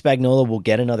Steve Spagnuolo will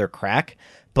get another crack,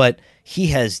 but he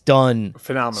has done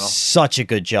phenomenal, such a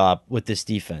good job with this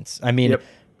defense. I mean,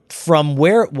 from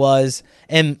where it was,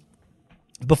 and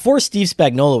before Steve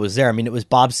Spagnuolo was there, it was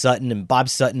Bob Sutton, and Bob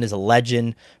Sutton is a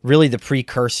legend, really the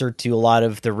precursor to a lot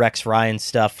of the Rex Ryan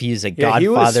stuff. He's a godfather. He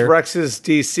was Rex's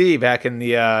DC back in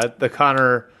the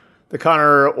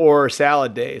Connor Orr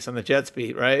salad days on the Jets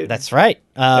beat, right? That's right.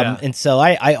 And so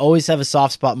I always have a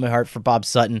soft spot in my heart for Bob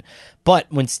Sutton.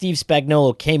 But when Steve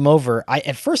Spagnuolo came over,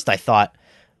 at first I thought,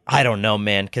 I don't know,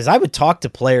 man, because I would talk to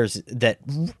players that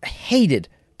hated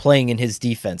playing in his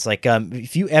defense. Like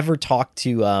if you ever talk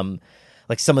to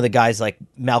like some of the guys like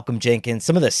Malcolm Jenkins,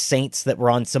 some of the Saints that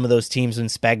were on some of those teams when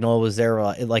Spagnuolo was there,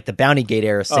 like the Bounty Gate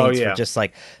era Saints were just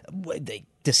like, they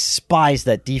despise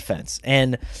that defense.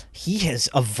 And he has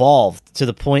evolved to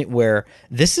the point where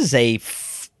this is a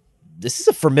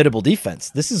formidable defense.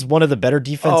 This is one of the better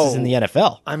defenses in the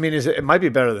NFL. It might be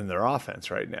better than their offense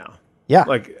right now. Yeah.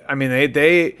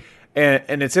 They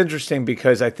it's interesting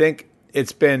because I think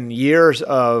it's been years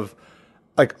of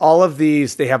like all of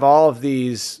these, they have all of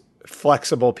these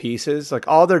flexible pieces. Like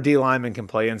all their D linemen can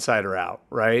play inside or out,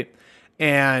 right?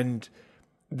 And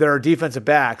their defensive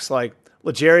backs, like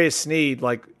L'Jarius Sneed,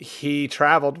 like he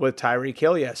traveled with Tyreek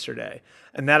Hill yesterday,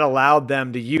 and that allowed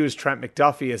them to use Trent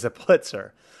McDuffie as a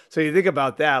blitzer. So you think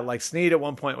about that, like Sneed at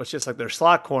one point was just like their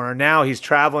slot corner. Now he's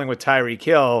traveling with Tyreek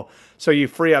Hill, so you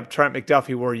free up Trent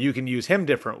McDuffie where you can use him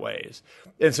different ways.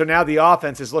 And so now the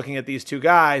offense is looking at these two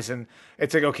guys, and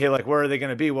it's like, okay, like where are they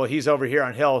going to be? Well, he's over here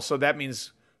on Hill, so that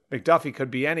means McDuffie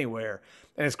could be anywhere.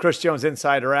 And is Chris Jones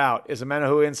inside or out? Is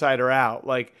Amenahu inside or out?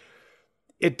 Like,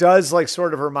 it does like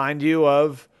sort of remind you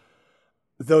of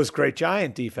those great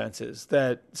Giant defenses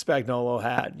that Spagnuolo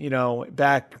had,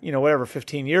 back,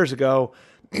 15 years ago.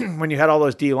 when you had all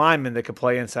those D linemen that could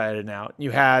play inside and out,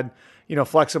 you had,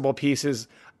 flexible pieces.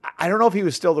 I don't know if he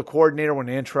was still the coordinator when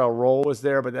Antrell Roll was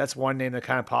there, but that's one name that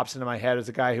kind of pops into my head as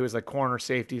a guy who was like corner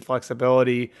safety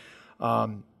flexibility. I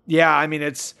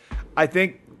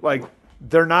think like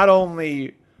they're not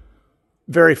only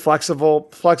very flexible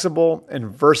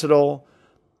and versatile,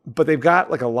 but they've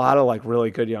got like a lot of like really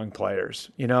good young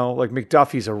players, like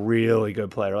McDuffie's a really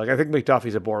good player. Like I think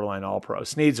McDuffie's a borderline all-pro.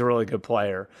 Snead's a really good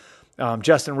player.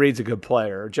 Justin Reed's a good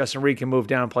player. Justin Reed can move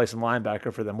down and play some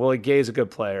linebacker for them. Willie Gay's a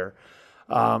good player.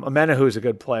 Amenahu's a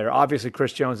good player. Obviously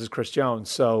Chris Jones is Chris Jones.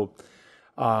 So,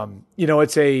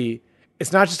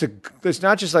 it's not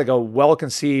just like a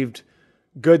well-conceived,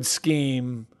 good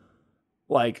scheme,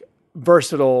 like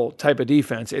versatile type of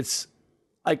defense. It's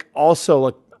like also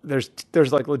like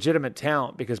there's like legitimate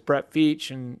talent because Brett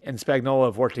Veach and Spagnuolo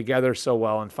have worked together so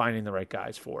well in finding the right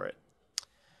guys for it.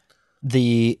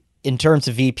 In terms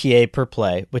of EPA per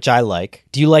play, which I like.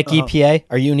 Do you like EPA?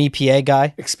 Are you an EPA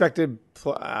guy? Expected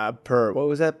per what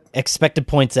was that? Expected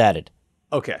points added.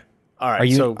 Okay. All right.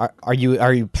 Are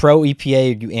you pro EPA or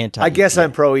are you anti? I guess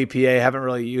I'm pro EPA. I haven't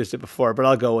really used it before, but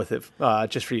I'll go with it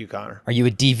just for you, Connor. Are you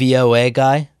a DVOA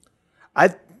guy? I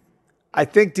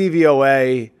think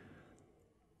DVOA.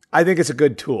 I think it's a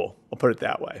good tool. I'll put it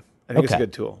that way. I think it's a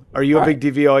good tool. Are you a big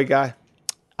DVOA guy?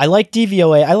 I like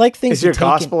DVOA. I like things. Is your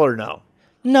gospel or no?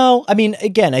 No. I mean,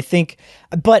 again, I think,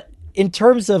 but in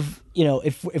terms of,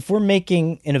 if we're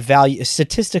making a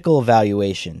statistical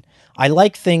evaluation, I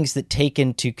like things that take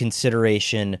into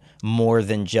consideration more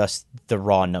than just the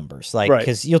raw numbers. Like,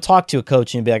 because you'll talk to a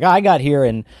coach and be like, I got here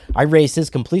and I raised his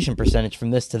completion percentage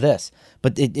from this to this,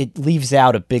 but it leaves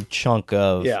out a big chunk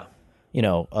of,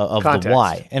 of context. The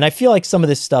why. And I feel like some of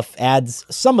this stuff adds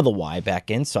some of the why back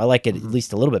in, so I like it at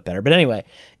least a little bit better. But anyway,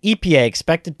 EPA,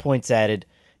 expected points added.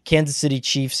 Kansas City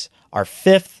Chiefs are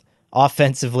 5th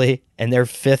offensively and they're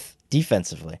 5th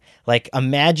defensively. Like,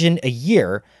 imagine a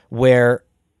year where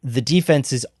the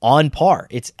defense is on par.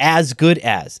 It's as good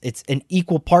as. It's an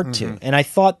equal part to. And I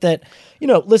thought that,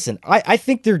 listen, I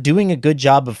think they're doing a good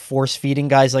job of force feeding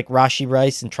guys like Rashee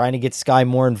Rice and trying to get Sky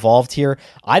more involved here.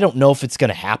 I don't know if it's going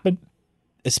to happen,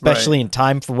 especially in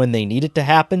time for when they need it to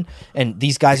happen. And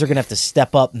these guys are going to have to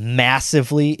step up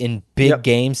massively in big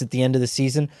games at the end of the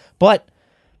season. But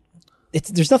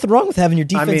there's nothing wrong with having your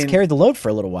defense carry the load for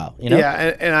a little while.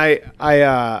 Yeah, and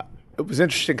I it was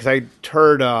interesting because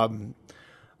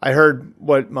I heard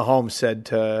what Mahomes said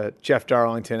to Jeff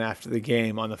Darlington after the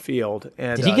game on the field.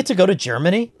 And did he get to go to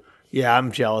Germany? Yeah,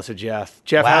 I'm jealous of Jeff.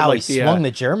 Jeff wow, had like he swung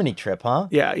the Germany trip, huh?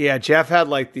 Yeah. Jeff had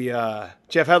a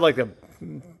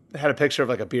picture of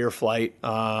like a beer flight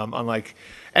on like,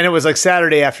 and it was like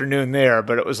Saturday afternoon there,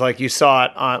 but it was like you saw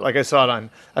it on, like I saw it on,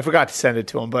 I forgot to send it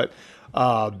to him, but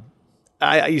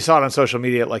you saw it on social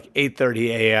media at like 8:30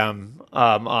 a.m.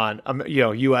 On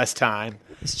U.S. time.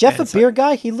 Is Jeff a beer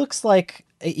guy? He looks like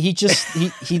he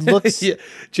looks. Yeah,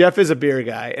 Jeff is a beer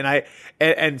guy,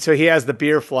 and so he has the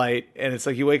beer flight, and it's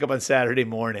like you wake up on Saturday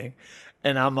morning,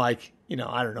 and I'm like,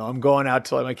 I don't know, I'm going out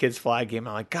to like my kid's flag game.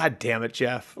 I'm like, God damn it,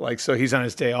 Jeff! Like, so he's on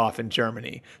his day off in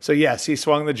Germany. So yes, he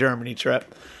swung the Germany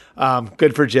trip.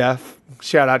 Good for Jeff.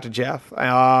 Shout out to Jeff.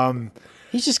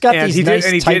 He's just got these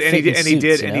nice tight-fitting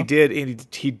suits,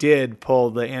 he did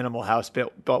pull the Animal House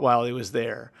bit, but while he was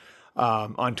there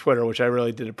on Twitter, which I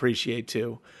really did appreciate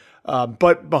too.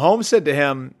 But Mahomes said to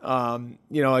him,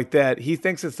 like that he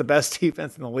thinks it's the best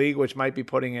defense in the league, which might be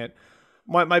going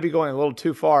a little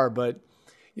too far. But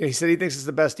he said he thinks it's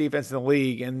the best defense in the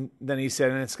league, and then he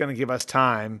said, and it's going to give us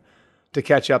time to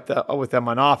catch up with them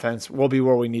on offense. We'll be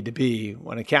where we need to be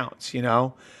when it counts,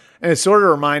 And it sort of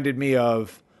reminded me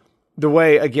of the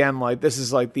way, again, like this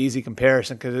is like the easy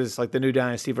comparison because it's like the new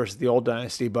dynasty versus the old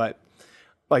dynasty, but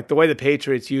like the way the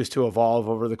Patriots used to evolve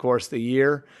over the course of the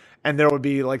year, and there would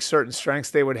be like certain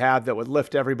strengths they would have that would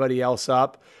lift everybody else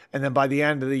up, and then by the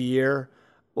end of the year,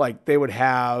 like they would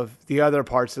have the other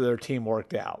parts of their team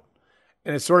worked out.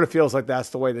 And it sort of feels like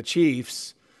that's the way the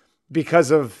Chiefs,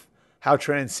 because of how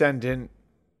transcendent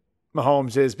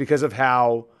Mahomes is, because of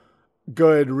how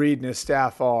good Reed and his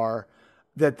staff are,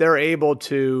 that they're able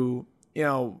to,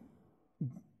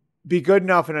 be good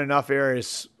enough in enough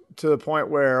areas to the point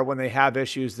where when they have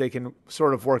issues, they can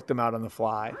sort of work them out on the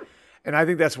fly. And I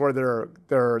think that's where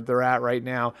they're at right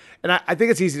now. And I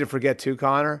think it's easy to forget too,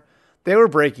 Connor. They were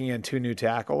breaking in 2 new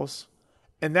tackles,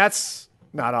 and that's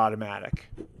not automatic.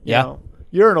 Yeah.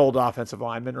 You're an old offensive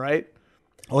lineman, right?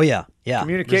 Oh yeah.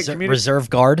 Reserve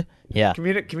guard. Yeah.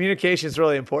 Communication is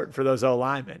really important for those O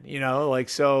linemen,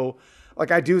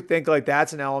 I do think like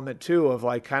that's an element too of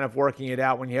like kind of working it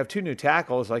out when you have 2 new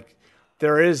tackles. Like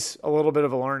there is a little bit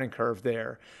of a learning curve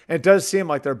there. And it does seem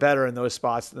like they're better in those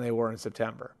spots than they were in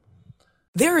September.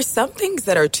 There are some things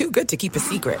that are too good to keep a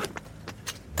secret.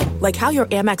 Like how your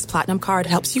Amex Platinum card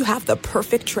helps you have the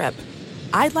perfect trip.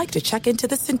 I'd like to check into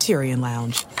the Centurion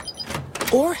Lounge.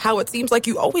 Or how it seems like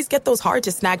you always get those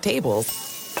hard-to-snag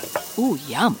tables. Ooh,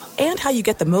 yum. And how you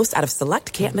get the most out of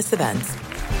select can't-miss events.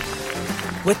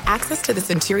 With access to the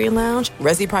Centurion Lounge,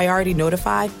 Resi Priority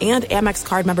Notify, and Amex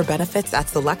card member benefits at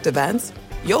select events,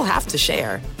 you'll have to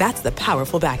share. That's the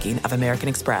powerful backing of American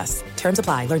Express. Terms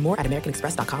apply. Learn more at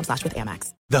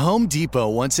americanexpress.com/withAmex. The Home Depot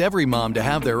wants every mom to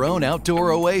have their own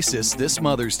outdoor oasis this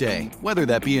Mother's Day, whether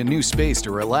that be a new space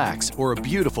to relax or a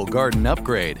beautiful garden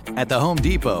upgrade. At the Home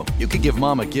Depot, you could give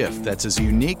mom a gift that's as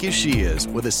unique as she is,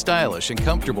 with a stylish and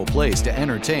comfortable place to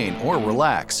entertain or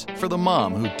relax for the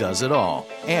mom who does it all.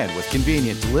 And with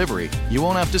convenient delivery, you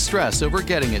won't have to stress over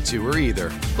getting it to her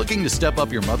either. Looking to step up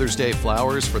your Mother's Day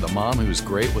flowers for the mom who's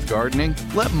great with gardening?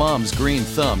 Let Mom's Green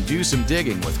Thumb do some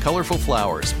digging with colorful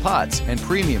flowers, pots, and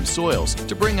premium soils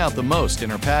to bring out the most in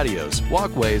her patios,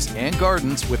 walkways, and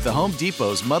gardens with the Home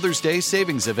Depot's Mother's Day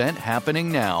Savings Event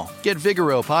happening now. Get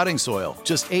Vigoro potting soil,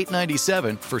 just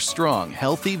 $8.97 for strong,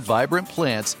 healthy, vibrant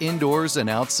plants indoors and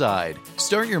outside.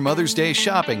 Start your Mother's Day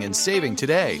shopping and saving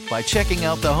today by checking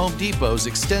out the Home Depot's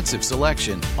extensive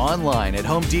selection online at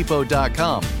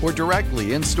homedepot.com or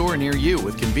directly in store near you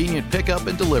with convenient pickup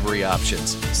and delivery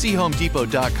options. See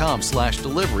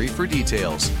homedepot.com/delivery for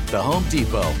details. The Home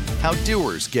Depot, how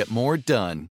doers get more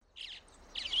done.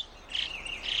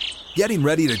 Getting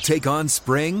ready to take on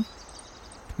spring?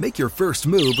 Make your first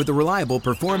move with the reliable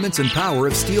performance and power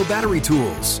of Steel battery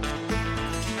tools.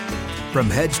 From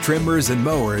hedge trimmers and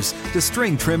mowers to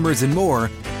string trimmers and more,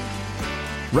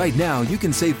 right now you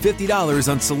can save $50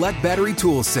 on select battery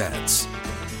tool sets.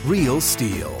 Real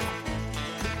Steel.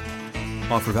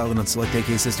 Offer valid on select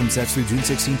AK system sets through June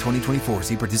 16, 2024.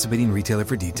 See participating retailer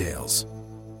for details.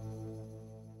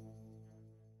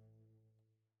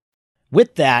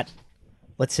 With that,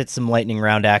 let's hit some lightning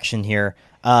round action here.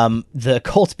 The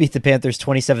Colts beat the Panthers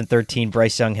 27-13.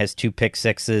 Bryce Young has 2 pick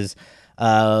sixes.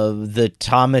 The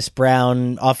Thomas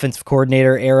Brown offensive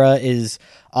coordinator era is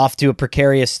off to a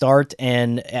precarious start.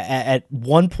 And at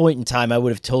one point in time, I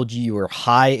would have told you were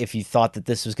high if you thought that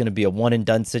this was going to be a one and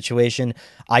done situation.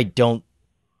 I don't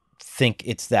think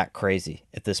it's that crazy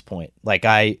at this point. Like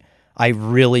I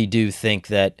really do think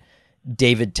that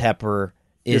David Tepper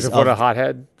is what a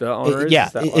hothead the owner is. Yeah,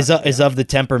 is of the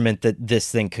temperament that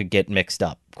this thing could get mixed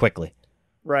up quickly.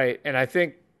 Right, and I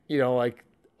think like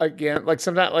again, like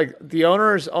sometimes like the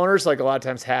owners like a lot of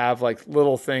times have like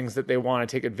little things that they want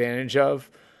to take advantage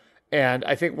of, and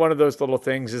I think one of those little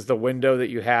things is the window that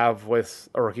you have with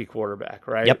a rookie quarterback,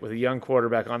 right? Yep. With a young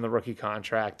quarterback on the rookie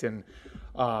contract, and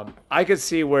I could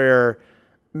see where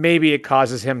maybe it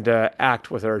causes him to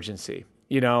act with urgency,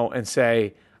 and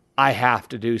say, I have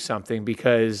to do something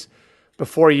because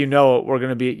before you know it, we're going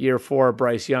to be at year 4 of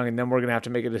Bryce Young, and then we're going to have to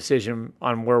make a decision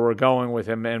on where we're going with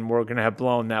him, and we're going to have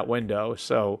blown that window.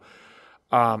 So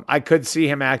I could see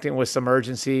him acting with some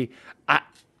urgency.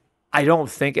 I don't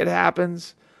think it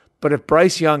happens, but if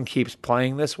Bryce Young keeps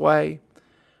playing this way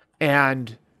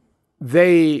and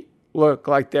they look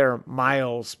like they're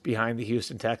miles behind the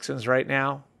Houston Texans right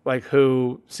now, like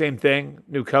who, same thing,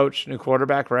 new coach, new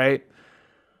quarterback, right?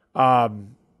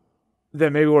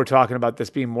 Then maybe we're talking about this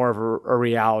being more of a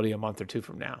reality a month or two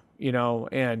from now,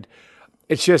 and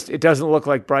it's just, it doesn't look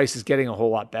like Bryce is getting a whole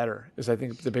lot better is I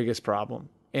think the biggest problem.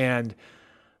 And,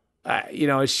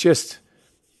 it's just,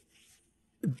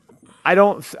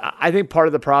 I think part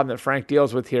of the problem that Frank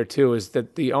deals with here too, is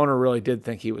that the owner really did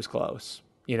think he was close,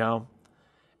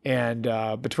 and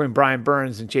between Brian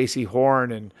Burns and JC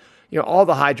Horn and, all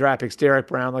the high draft picks, Derek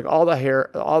Brown, like all the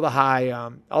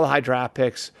high draft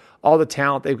picks, all the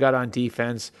talent they've got on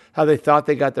defense, how they thought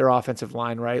they got their offensive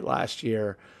line right last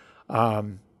year.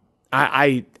 I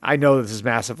know this is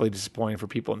massively disappointing for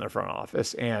people in their front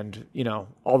office and,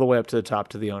 all the way up to the top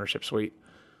to the ownership suite.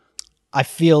 I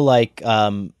feel like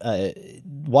watching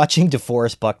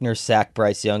DeForest Buckner sack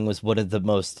Bryce Young was one of the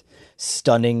most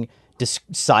stunning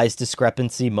size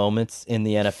discrepancy moments in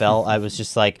the NFL. I was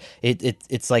just like,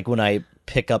 it's like when I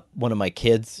pick up one of my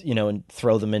kids, and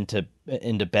throw them into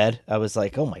bed. I was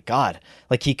like, oh my God,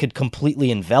 like he could completely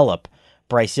envelop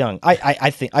Bryce Young. I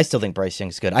still think Bryce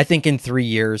Young's good. I think in 3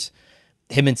 years,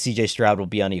 him and CJ Stroud will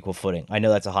be on equal footing. I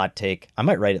know that's a hot take. I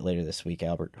might write it later this week,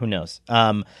 Albert. Who knows?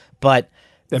 But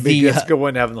that's a good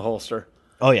one to have in the holster.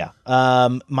 Oh yeah.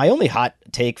 My only hot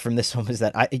take from this one was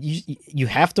that you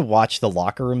have to watch the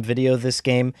locker room video of this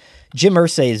game. Jim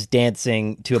Irsay is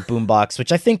dancing to a boombox,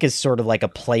 which I think is sort of like a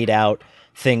played out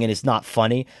thing and is not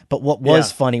funny. But what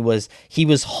was funny was he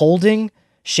was holding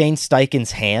Shane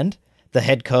Steichen's hand, the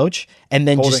head coach, and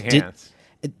then Holding just hands.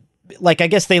 I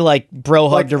guess they bro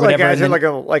hugged or whatever. Like, and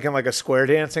then, like in a square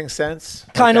dancing sense?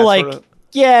 kind of like, that sort of-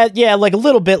 yeah, like a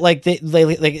little bit like they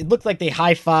like it looked like they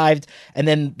high-fived and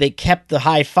then they kept the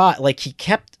high five, like he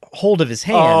kept hold of his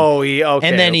hand.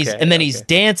 And then he's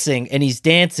dancing and he's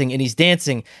dancing and he's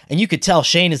dancing and you could tell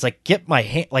Shane is like, get my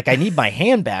hand, like I need my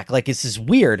hand back, like this is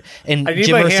weird. And I need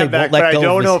Jim my Irsay hand back, won't let but go I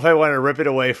don't of know his, if I want to rip it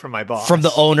away from my boss. from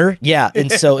the owner. Yeah.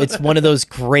 And so it's one of those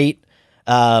great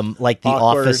like the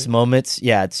Awkward. Office moments.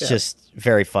 Yeah, it's just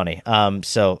very funny.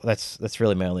 So that's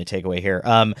really my only takeaway here.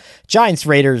 Giants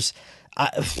Raiders.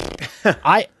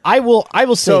 I will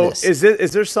say So this.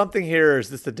 is there something here, or is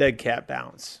this the dead cat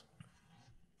bounce?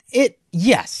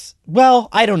 Yes. Well,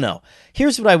 I don't know.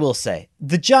 Here's what I will say.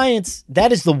 The Giants,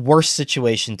 that is the worst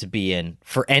situation to be in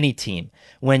for any team.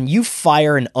 When you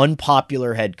fire an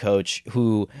unpopular head coach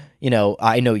who,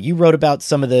 I know you wrote about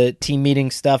some of the team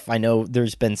meeting stuff. I know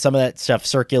there's been some of that stuff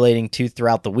circulating too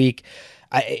throughout the week.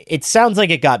 It sounds like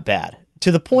it got bad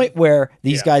to the point where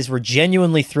these guys were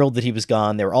genuinely thrilled that he was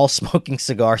gone. They were all smoking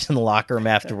cigars in the locker room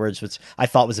afterwards, which I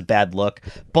thought was a bad look.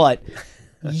 But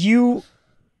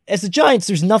as the Giants,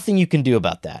 there's nothing you can do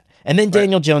about that. And then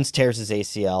Daniel Jones tears his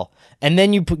ACL, and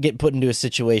then you get put into a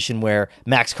situation where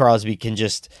Max Crosby can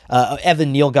just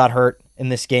Evan Neal got hurt in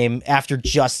this game after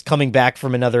just coming back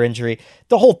from another injury.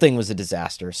 The whole thing was a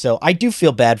disaster. So I do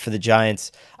feel bad for the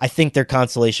Giants. I think their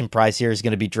consolation prize here is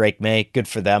going to be Drake May. Good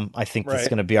for them. I think it's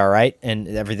going to be all right, and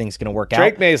everything's going to work out.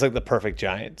 Drake May is like the perfect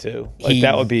Giant too. Like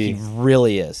that would be. He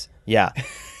really is. Yeah.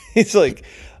 He's like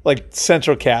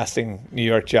central casting New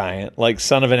York Giant, like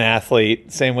son of an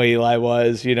athlete, same way Eli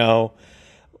was,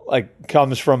 like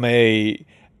comes from a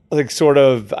like sort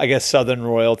of, I guess, Southern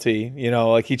royalty,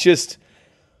 like he just,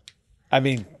 I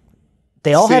mean,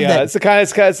 they all have that. It's the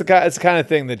kind of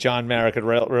thing that John Mara could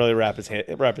really wrap his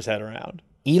head around.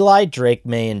 Eli, Drake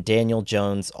May, and Daniel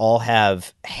Jones all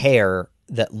have hair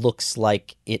that looks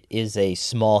like it is a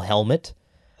small helmet.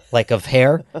 Like of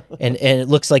hair, and it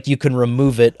looks like you can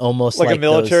remove it almost like a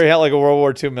military helmet, like a World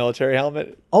War II military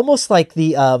helmet. Almost like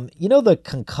the the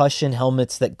concussion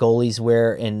helmets that goalies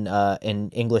wear in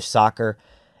English soccer.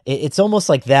 It's almost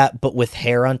like that, but with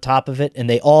hair on top of it, and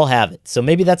they all have it. So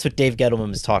maybe that's what Dave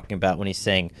Gettleman is talking about when he's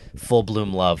saying full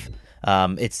bloom love.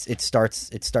 It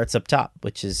starts up top,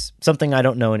 which is something I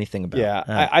don't know anything about. Yeah,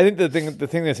 I think the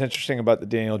thing that's interesting about the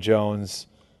Daniel Jones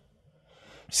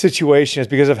situation is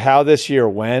because of how this year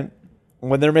went.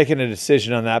 When they're making a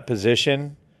decision on that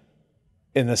position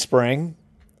in the spring,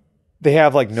 they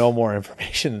have like no more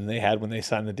information than they had when they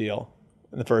signed the deal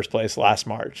in the first place last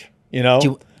March.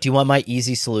 Do you want my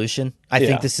easy solution? I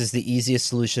think this is the easiest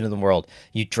solution in the world.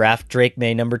 You draft Drake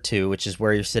May number 2, which is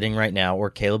where you're sitting right now, or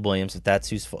Caleb Williams, if that's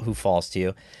who falls to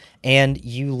you, and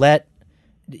you let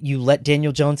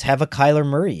Daniel Jones have a Kyler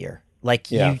Murray year.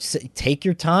 Like you take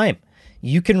your time.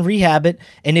 You can rehab it,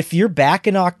 and if you're back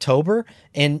in October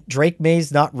and Drake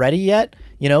May's not ready yet,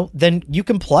 then you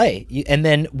can play, and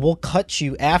then we'll cut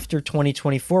you after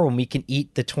 2024 when we can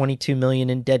eat the $22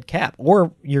 million in dead cap,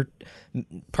 or you're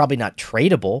probably not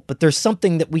tradable, but there's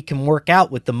something that we can work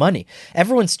out with the money.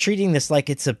 Everyone's treating this like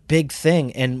it's a big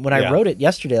thing, and when I wrote it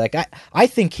yesterday, like I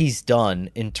think he's done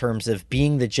in terms of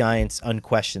being the Giants'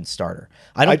 unquestioned starter.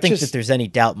 I don't think that there's any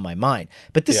doubt in my mind,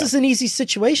 but this is an easy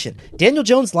situation. Daniel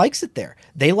Jones likes it there.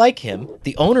 They like him.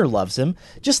 The owner loves him.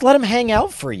 Just let him hang out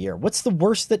for a year. What's the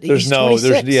worst that he's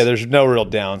 26? There's no real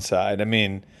downside. I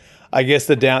mean, I guess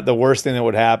the worst thing that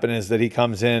would happen is that he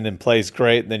comes in and plays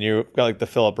great, and then you've got like the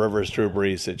Phillip Rivers, Drew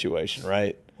Brees situation,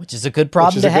 right? Which is a good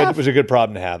problem to have. Which is a good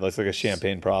problem to have. It's like a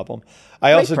champagne problem.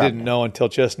 I also didn't know until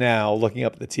just now, looking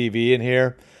up at the TV in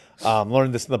here,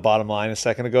 learned this in the bottom line a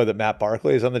second ago, that Matt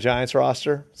Barkley is on the Giants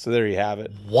roster. So there you have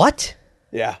it. What?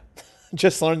 Yeah.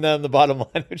 Just learned that on the bottom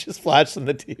line, which just flashed on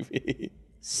the TV.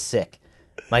 Sick.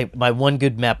 My one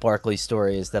good Matt Barkley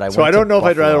story is that I don't know if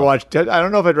I'd rather watch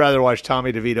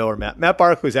Tommy DeVito or Matt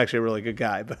Barkley is actually a really good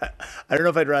guy, but I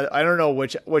don't know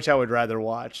which I would rather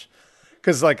watch.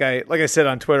 Because like I said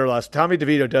on Twitter Tommy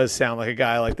DeVito does sound like a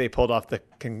guy like they pulled off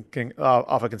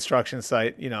off a construction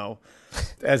site,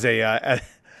 as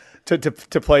to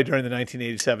play during the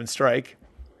 1987 strike.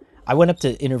 I went up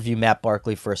to interview Matt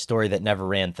Barkley for a story that never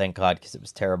ran, thank God, because it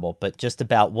was terrible, but just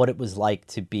about what it was like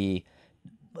to be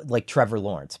like Trevor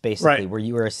Lawrence, basically, where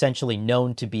you were essentially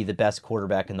known to be the best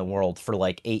quarterback in the world for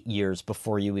like 8 years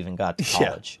before you even got to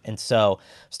college. And so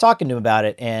I was talking to him about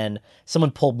it, and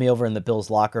someone pulled me over in the Bills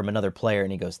locker room, another player,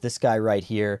 and he goes, "This guy right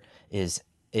here is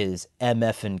is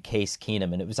MF and Case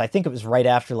Keenum. And I think it was right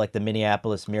after like the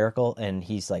Minneapolis Miracle. And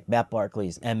he's like, Matt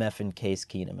Barkley's MF and Case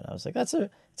Keenum. And I was like, it's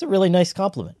a really nice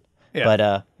compliment. Yeah.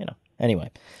 But,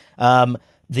 anyway,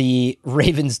 the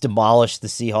Ravens demolished the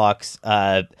Seahawks.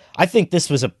 I think this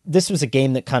was a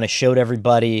game that kind of showed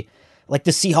everybody, like,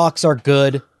 the Seahawks are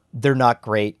good. They're not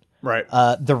great. Right.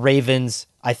 The Ravens,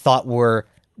 I thought, were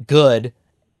good,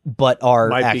 but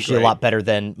are actually a lot better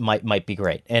than might be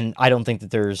great. And I don't think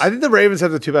that I think the Ravens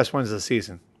have the two best wins of the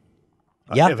season.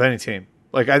 Yeah. Of any team.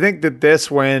 Like, I think that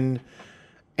this win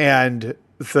and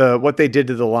what they did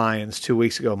to the Lions 2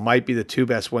 weeks ago might be the two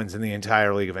best wins in the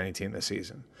entire league of any team this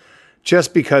season.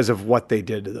 Just because of what they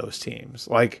did to those teams.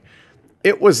 Like,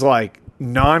 it was like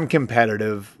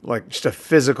non-competitive, like just a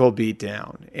physical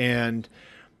beatdown. And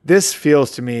this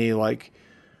feels to me like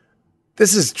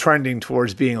this is trending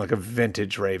towards being like a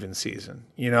vintage Ravens season,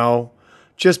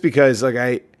 just because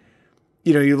like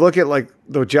you look at like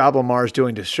the job Lamar's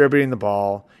doing distributing the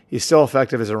ball. He's still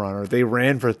effective as a runner. They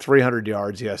ran for 300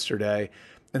 yards yesterday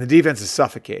and the defense is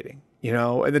suffocating,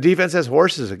 and the defense has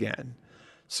horses again.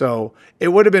 So it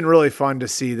would have been really fun to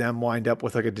see them wind up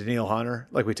with like a Danielle Hunter,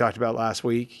 like we talked about last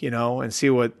week, and see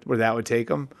where that would take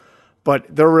them. But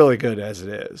they're really good as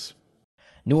it is.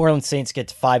 New Orleans Saints get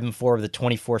to 5-4 with a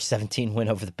 24-17 win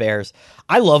over the Bears.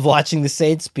 I love watching the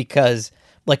Saints because,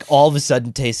 like, all of a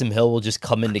sudden Taysom Hill will just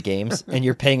come into games and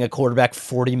you're paying a quarterback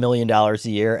 $40 million a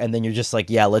year. And then you're just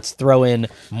like, yeah, let's throw in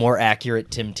more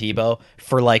accurate Tim Tebow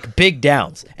for like big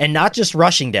downs and not just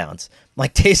rushing downs.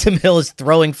 Like, Taysom Hill is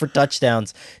throwing for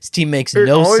touchdowns. His team makes no sense.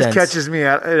 It always catches me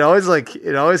out. It always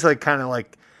kind of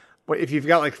like, if you've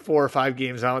got like 4 or 5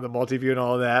 games on with the multi-view and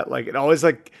all of that, like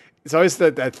it's always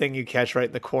that thing you catch right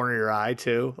in the corner of your eye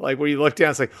too. Like where you look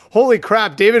down, it's like, holy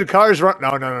crap, David Carr's run.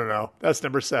 No. That's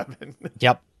number 7.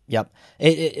 Yep.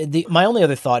 My only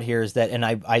other thought here is that, and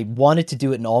I wanted to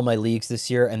do it in all my leagues this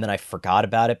year, and then I forgot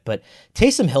about it, but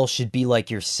Taysom Hill should be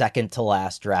like your second to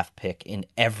last draft pick in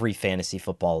every fantasy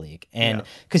football league. And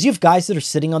because you have guys that are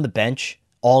sitting on the bench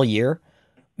all year,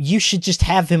 you should just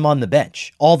have him on the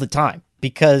bench all the time,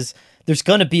 because there's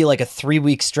going to be like a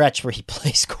 3-week stretch where he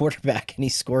plays quarterback and he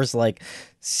scores like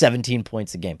 17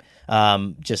 points a game.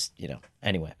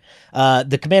 Anyway,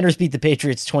 the Commanders beat the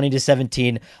Patriots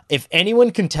 20-17. If anyone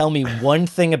can tell me one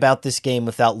thing about this game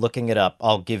without looking it up,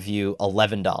 I'll give you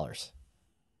 $11.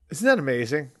 Isn't that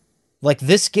amazing? Like,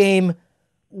 this game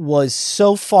was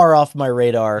so far off my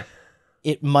radar.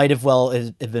 It might have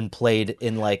have been played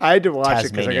in like I had to watch Tasmania.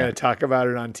 it because I'm going to talk about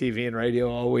it on TV and radio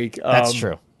all week. That's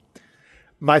true.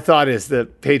 My thought is the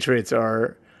Patriots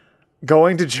are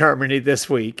going to Germany this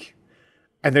week,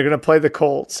 and they're going to play the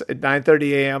Colts at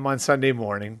 9:30 a.m. on Sunday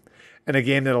morning, in a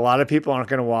game that a lot of people aren't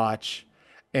going to watch.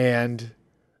 And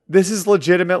this is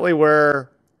legitimately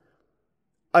where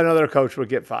another coach would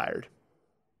get fired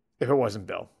if it wasn't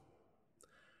Bill.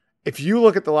 If you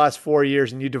look at the last 4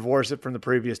 years and you divorce it from the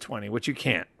previous 20, which you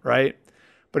can't, right?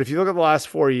 But if you look at the last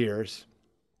 4 years,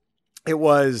 it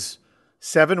was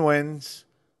 7 wins,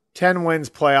 10 wins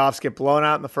playoffs, get blown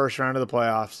out in the first round of the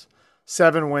playoffs,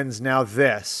 7 wins now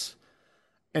this.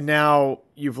 And now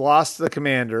you've lost the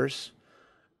Commanders,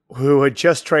 who had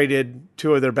just traded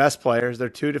 2 of their best players, their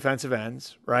 2 defensive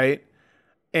ends, right?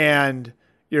 And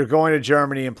you're going to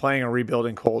Germany and playing a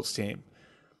rebuilding Colts team.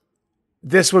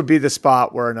 This would be the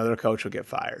spot where another coach would get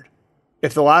fired.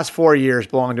 If the last 4 years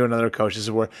belong to another coach, this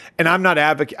is where, and I'm not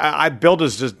advocating, Bill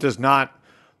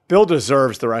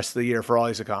deserves the rest of the year for all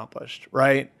he's accomplished,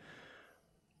 right?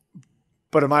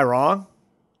 But am I wrong?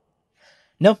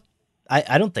 No,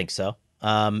 I don't think so.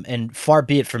 And far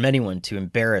be it from anyone to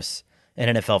embarrass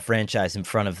an NFL franchise in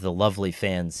front of the lovely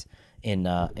fans in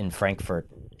Frankfurt,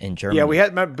 in Germany. Yeah, we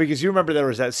had, because you remember there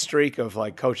was that streak of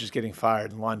like coaches getting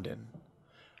fired in London.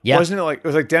 Yeah. Wasn't it like, it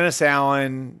was like Dennis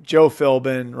Allen, Joe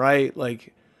Philbin, right?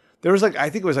 Like there was like,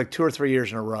 I think it was like 2 or 3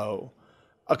 years in a row,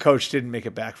 a coach didn't make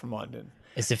it back from London.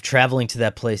 As if traveling to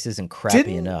that place isn't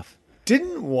crappy enough.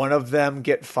 Didn't one of them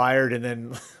get fired and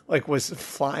then like was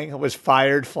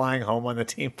fired flying home on the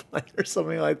team plane or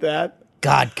something like that?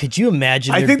 God, could you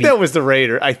imagine? I think that was the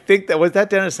Raider. I think that was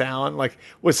Dennis Allen, like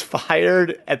was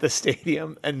fired at the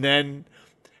stadium and then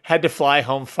had to fly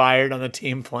home fired on the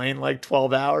team plane like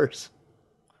 12 hours.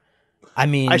 I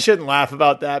mean, I shouldn't laugh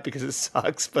about that because it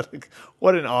sucks, but like,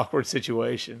 what an awkward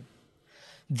situation.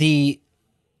 Flying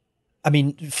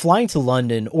to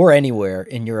London or anywhere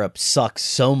in Europe sucks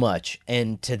so much,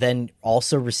 and to then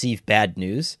also receive bad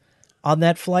news on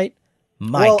that flight,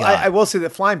 God. I will say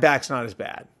that flying back's not as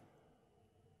bad.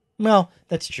 Well,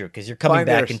 that's true, because you're coming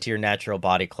back into your natural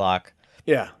body clock.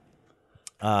 Yeah.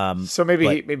 So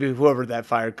maybe whoever that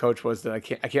fired coach was, that I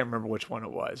can't remember which one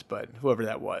it was, but whoever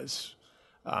that was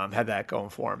had that going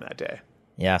for him that day.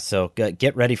 Yeah, so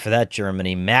get ready for that,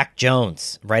 Germany. Mac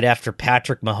Jones, right after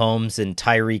Patrick Mahomes and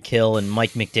Tyreek Hill and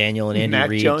Mike McDaniel and Andy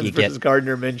Reid. Mac Jones versus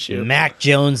Gardner Minshew. Mac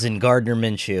Jones and Gardner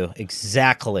Minshew,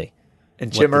 exactly.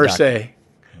 And Jim Irsay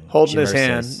holding his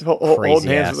hand, holding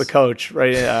hands with the coach,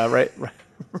 right.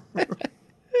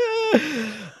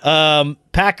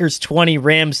 Packers 20,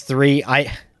 Rams 3.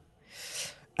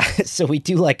 So we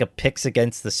do like a picks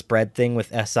against the spread thing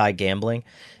with SI gambling.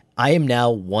 I am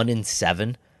now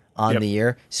 1-7 on the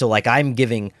year. So like I'm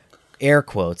giving air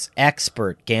quotes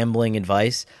expert gambling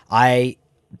advice. I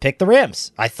picked the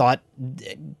Rams. I thought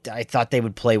they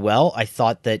would play well. I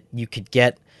thought that you could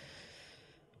get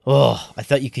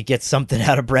something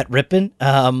out of Brett Rippon.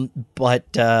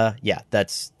 But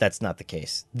that's not the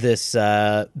case.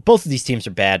 Both of these teams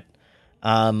are bad.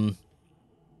 I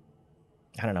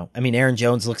don't know. I mean, Aaron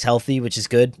Jones looks healthy, which is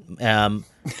good.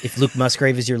 If Luke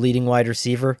Musgrave is your leading wide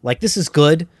receiver, like this is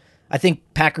good. I think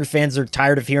Packer fans are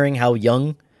tired of hearing how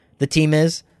young the team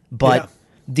is, but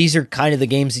these are kind of the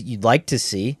games that you'd like to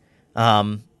see.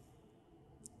 I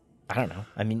don't know.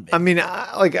 I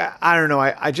don't know.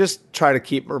 I just try to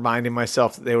keep reminding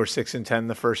myself that they were 6-10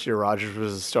 the first year Rodgers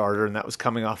was a starter, and that was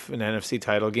coming off an NFC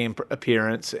title game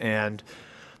appearance, and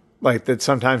like that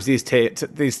sometimes these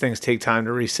things take time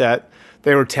to reset.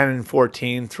 They were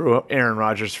 10-14 through Aaron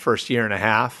Rodgers' first year and a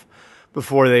half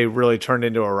before they really turned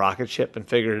into a rocket ship and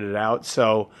figured it out.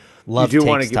 So you do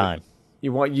want to give time.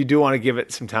 You do want to give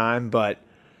it some time, but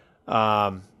I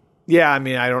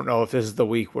mean, I don't know if this is the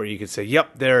week where you could say,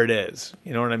 "Yep, there it is."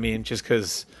 You know what I mean? Just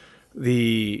because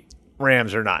the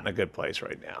Rams are not in a good place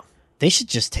right now. They should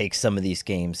just take some of these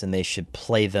games and they should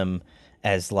play them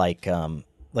as like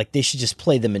they should just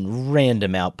play them in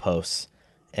random outposts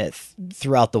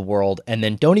throughout the world, and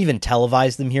then don't even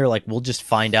televise them here. Like we'll just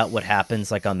find out what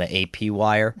happens like on the AP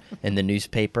wire in the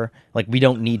newspaper. Like we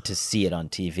don't need to see it on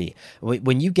TV.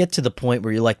 When you get to the point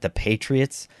where you're like the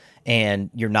Patriots and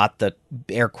you're not the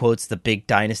air quotes the big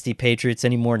dynasty Patriots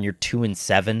anymore, and you're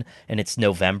 2-7 and it's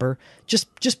November,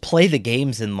 just play the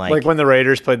games in like when the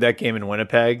Raiders played that game in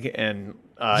Winnipeg and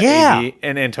AD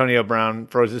and Antonio Brown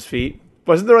froze his feet.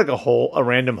 Wasn't there like a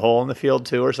random hole in the field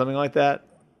too, or something like that?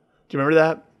 Do you remember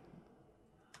that?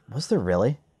 Was there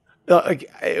really?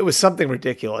 It was something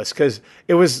ridiculous because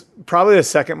it was probably the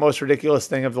second most ridiculous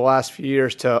thing of the last few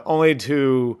years to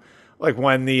like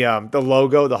when the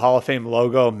logo, the Hall of Fame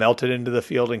logo, melted into the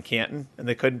field in Canton and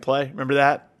they couldn't play. Remember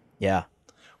that? Yeah.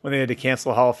 When they had to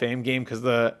cancel the Hall of Fame game because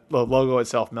the logo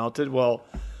itself melted. Well,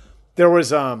 there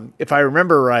was, if I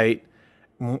remember right,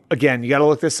 again, you got to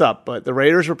look this up, but the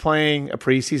Raiders were playing a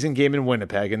preseason game in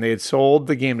Winnipeg, and they had sold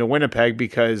the game to Winnipeg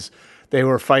because they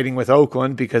were fighting with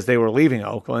Oakland because they were leaving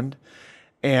Oakland.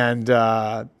 And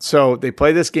so they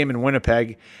played this game in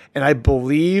Winnipeg, and I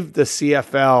believe the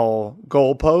CFL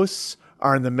goalposts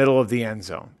are in the middle of the end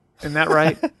zone. Isn't that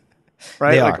right?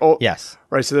 Right? They are. Yes.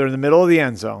 Right, so they're in the middle of the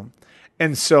end zone.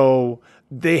 And so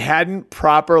they hadn't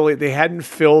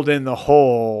filled in the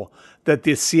hole that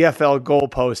the CFL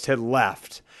goalpost had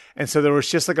left. And so there was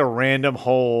just like a random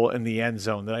hole in the end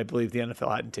zone that I believe the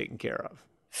NFL hadn't taken care of.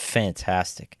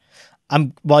 Fantastic.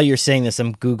 While you're saying this,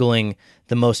 I'm Googling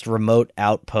the most remote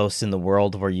outposts in the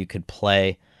world where you could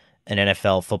play an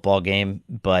NFL football game,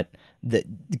 but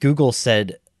Google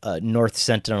said North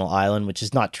Sentinel Island, which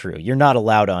is not true. You're not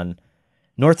allowed on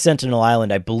North Sentinel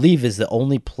Island, I believe, is the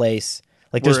only place.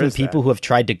 Like there's been people who have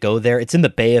tried to go there. It's in the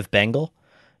Bay of Bengal.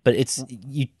 But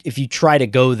if you try to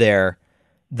go there,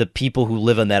 the people who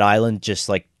live on that island just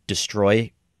like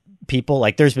destroy people.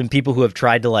 Like there's been people who have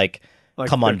tried to like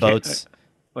come on boats,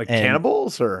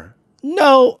 cannibals or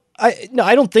no, I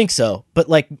don't think so. But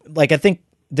like I think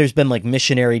there's been like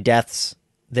missionary deaths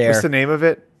there. What's the name of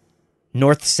it?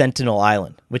 North Sentinel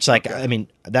Island, which I mean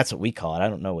that's what we call it. I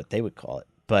don't know what they would call it,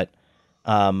 but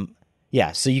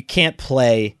so you can't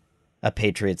play a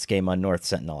Patriots game on North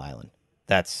Sentinel Island.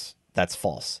 That's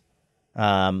false.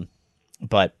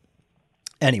 But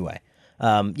anyway,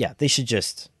 they should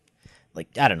just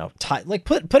I don't know,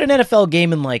 put an NFL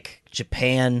game in like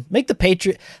Japan, make the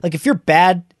Patriot, like if you're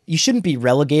bad, you shouldn't be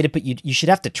relegated, but you should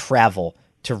have to travel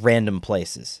to random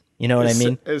places. You know what I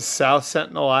mean? Is South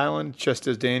Sentinel Island just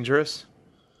as dangerous?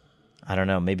 I don't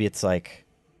know. Maybe it's like,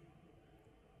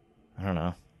 I don't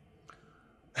know.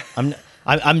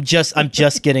 I'm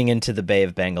just getting into the Bay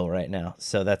of Bengal right now.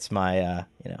 So that's my,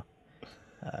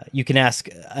 you can ask,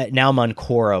 now I'm on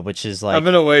Quora, which is like... I'm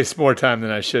going to waste more time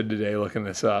than I should today looking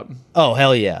this up. Oh,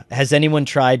 hell yeah. Has anyone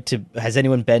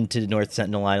been to North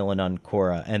Sentinel Island on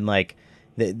Quora? And like,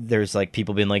 there's like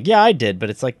people being like, yeah, I did, but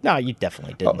it's like, no, you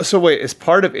definitely didn't. Oh, so wait, it's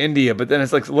part of India, but then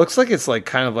it's like looks like it's like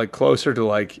kind of like closer to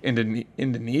like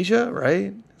Indonesia,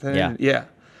 right? Yeah,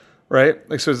 right.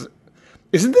 Like so,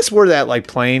 isn't this where that like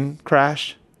plane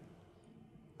crashed?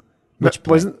 Which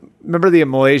plane? Remember the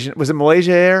Malaysian? Was it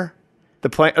Malaysia Air? The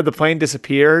plane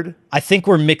disappeared. I think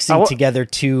we're mixing together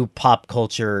two pop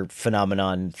culture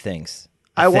phenomenon things.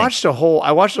 I watched a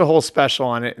whole special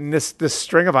on it, and this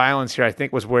string of islands here, I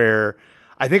think it was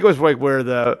like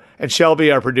where and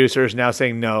Shelby, our producer, is now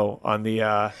saying no on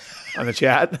the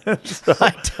chat. So,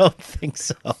 I don't think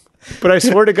so. But I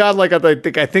swear to God, like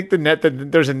I think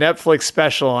there's a Netflix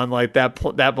special on like that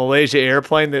Malaysia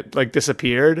airplane that like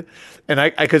disappeared, and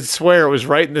I could swear it was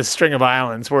right in this string of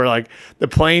islands where like the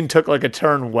plane took like a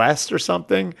turn west or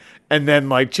something, and then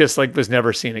like just like was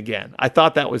never seen again. I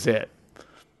thought that was it,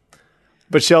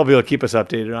 but Shelby will keep us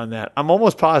updated on that. I'm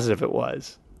almost positive it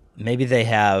was. Maybe they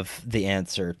have the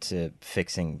answer to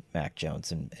fixing Mac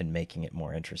Jones and making it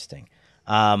more interesting.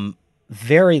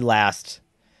 Very last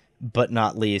but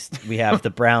not least, we have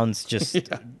the Browns just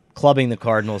clubbing the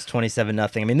Cardinals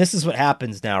 27-0. I mean, this is what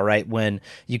happens now, right? When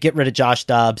you get rid of Josh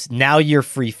Dobbs, now you're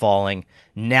free falling.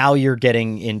 Now you're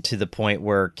getting into the point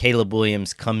where Caleb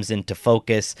Williams comes into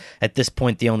focus. At this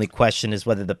point, the only question is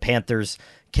whether the Panthers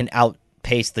can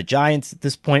outpace the Giants at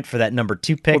this point for that number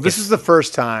 2 pick. Well, this is the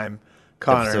first time,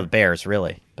 Connor. The Bears,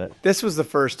 really. But this was the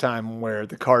first time where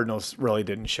the Cardinals really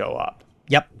didn't show up.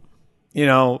 Yep. You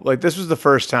know, like this was the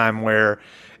first time where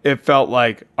it felt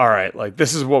like, all right, like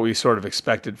this is what we sort of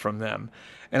expected from them.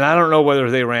 And I don't know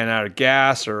whether they ran out of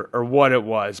gas or what it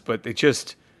was, but they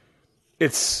just,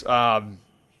 it's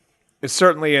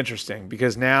certainly interesting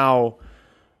because now,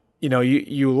 you know,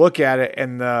 you look at it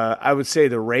and I would say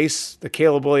the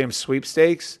Caleb Williams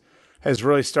sweepstakes has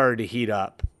really started to heat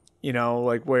up, you know,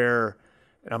 like where,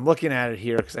 and I'm looking at it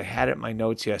here because I had it in my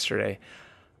notes yesterday.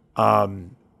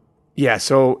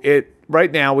 So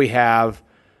right now we have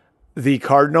the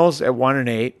Cardinals at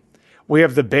 1-8. We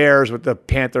have the Bears with the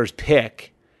Panthers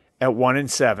pick at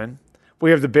 1-7.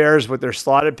 We have the Bears with their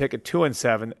slotted pick at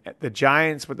 2-7. The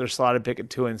Giants with their slotted pick at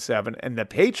 2-7, and the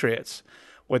Patriots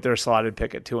with their slotted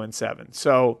pick at 2-7.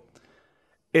 So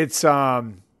it's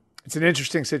an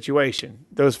interesting situation.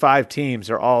 Those 5 teams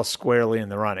are all squarely in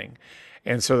the running,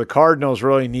 and so the Cardinals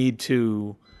really need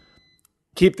to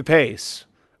keep the pace,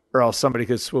 or else somebody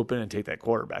could swoop in and take that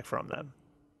quarterback from them.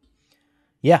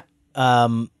 Yeah.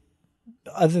 Other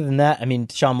than that, I mean,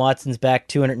 Deshaun Watson's back,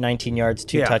 219 yards,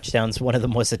 2 touchdowns. One of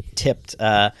them was a tipped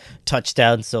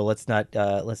touchdown, so let's not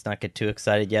get too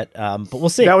excited yet. But we'll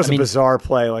see. That was a bizarre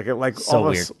play, so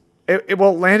almost weird. It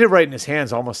landed right in his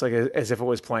hands, almost like as if it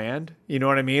was planned. You know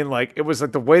what I mean? Like it was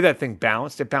like the way that thing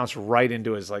bounced. It bounced right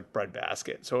into his like bread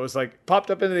basket. So it was like popped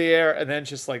up into the air and then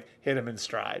just like hit him in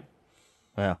stride.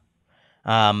 Yeah.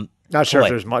 Not sure if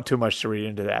there's too much to read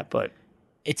into that, but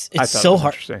it's so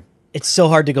hard. It's so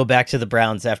hard to go back to the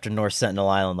Browns after North Sentinel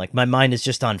Island. Like my mind is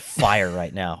just on fire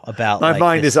right now about my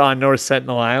mind is on North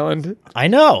Sentinel Island. I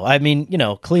know. I mean, you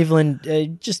know,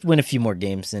 Cleveland just win a few more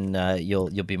games and you'll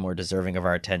be more deserving of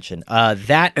our attention. I'm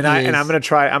going to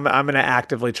try. I'm going to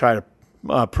actively try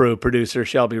to prove producer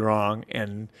Shelby wrong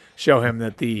and show him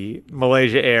that the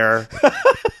Malaysia Air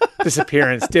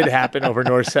disappearance did happen over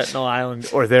North Sentinel Island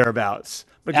or thereabouts.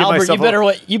 But Albert,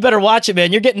 you better watch it,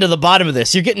 man. You're getting to the bottom of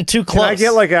this. You're getting too close.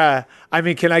 Can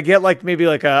I get maybe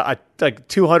a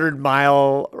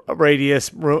 200-mile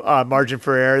radius margin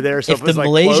for error there? So if the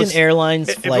Malaysian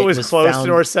Airlines flight was close to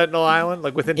North Sentinel Island,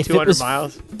 like within 200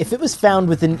 miles. If it was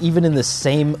found even in the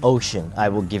same ocean, I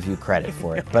will give you credit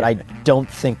for it. But I don't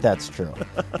think that's true.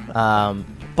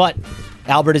 But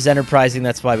Albert is enterprising.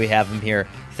 That's why we have him here.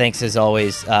 Thanks, as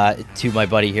always, to my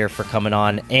buddy here for coming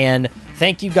on. And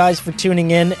thank you guys for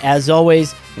tuning in. As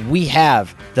always, we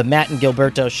have the Matt and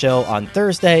Gilberto show on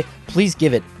Thursday. Please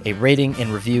give it a rating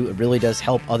and review. It really does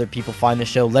help other people find the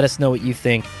show. Let us know what you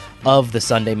think of the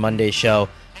Sunday Monday show.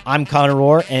 I'm Connor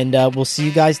Rohr, and we'll see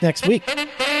you guys next week.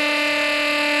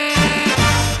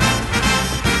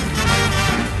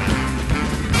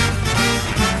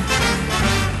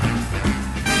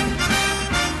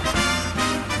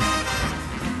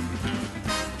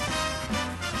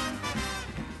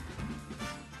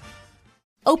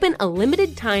 Open a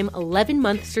limited-time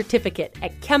 11-month certificate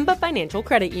at Kemba Financial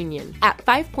Credit Union. At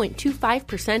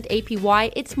 5.25%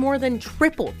 APY, it's more than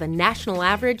triple the national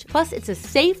average, plus it's a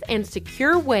safe and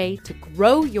secure way to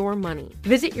grow your money.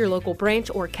 Visit your local branch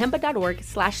or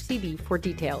kemba.org/CD for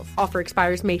details. Offer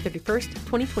expires May 31st,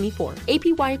 2024.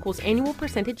 APY equals annual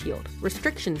percentage yield.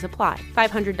 Restrictions apply.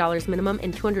 $500 minimum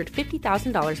and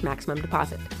 $250,000 maximum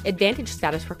deposit. Advantage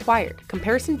status required.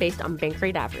 Comparison based on bank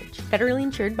rate average. Federally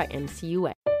insured by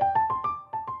NCUA.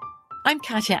 I'm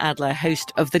Katya Adler,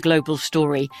 host of The Global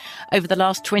Story. Over the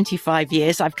last 25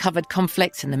 years, I've covered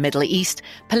conflicts in the Middle East,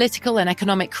 political and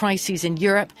economic crises in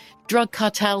Europe, drug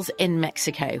cartels in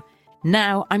Mexico.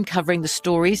 Now I'm covering the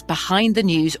stories behind the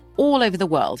news all over the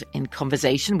world in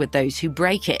conversation with those who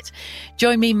break it.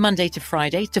 Join me Monday to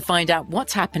Friday to find out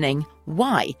what's happening,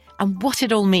 why, and what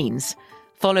it all means.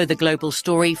 Follow The Global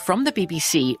Story from the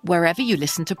BBC wherever you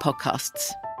listen to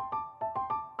podcasts.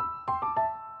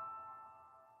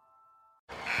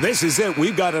 This is it.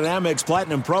 We've got an Amex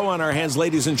Platinum Pro on our hands,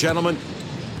 ladies and gentlemen.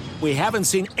 We haven't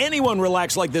seen anyone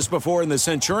relax like this before in the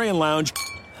Centurion Lounge.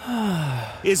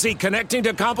 Is he connecting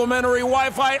to complimentary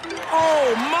Wi-Fi?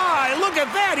 Oh, my! Look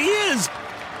at that! He is!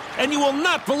 And you will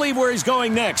not believe where he's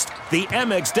going next. The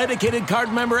Amex dedicated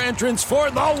card member entrance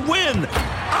for the win!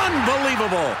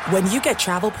 Unbelievable! When you get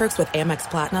travel perks with Amex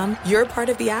Platinum, you're part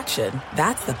of the action.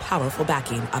 That's the powerful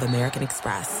backing of American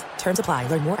Express. Terms apply.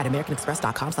 Learn more at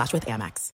americanexpress.com/withAmex.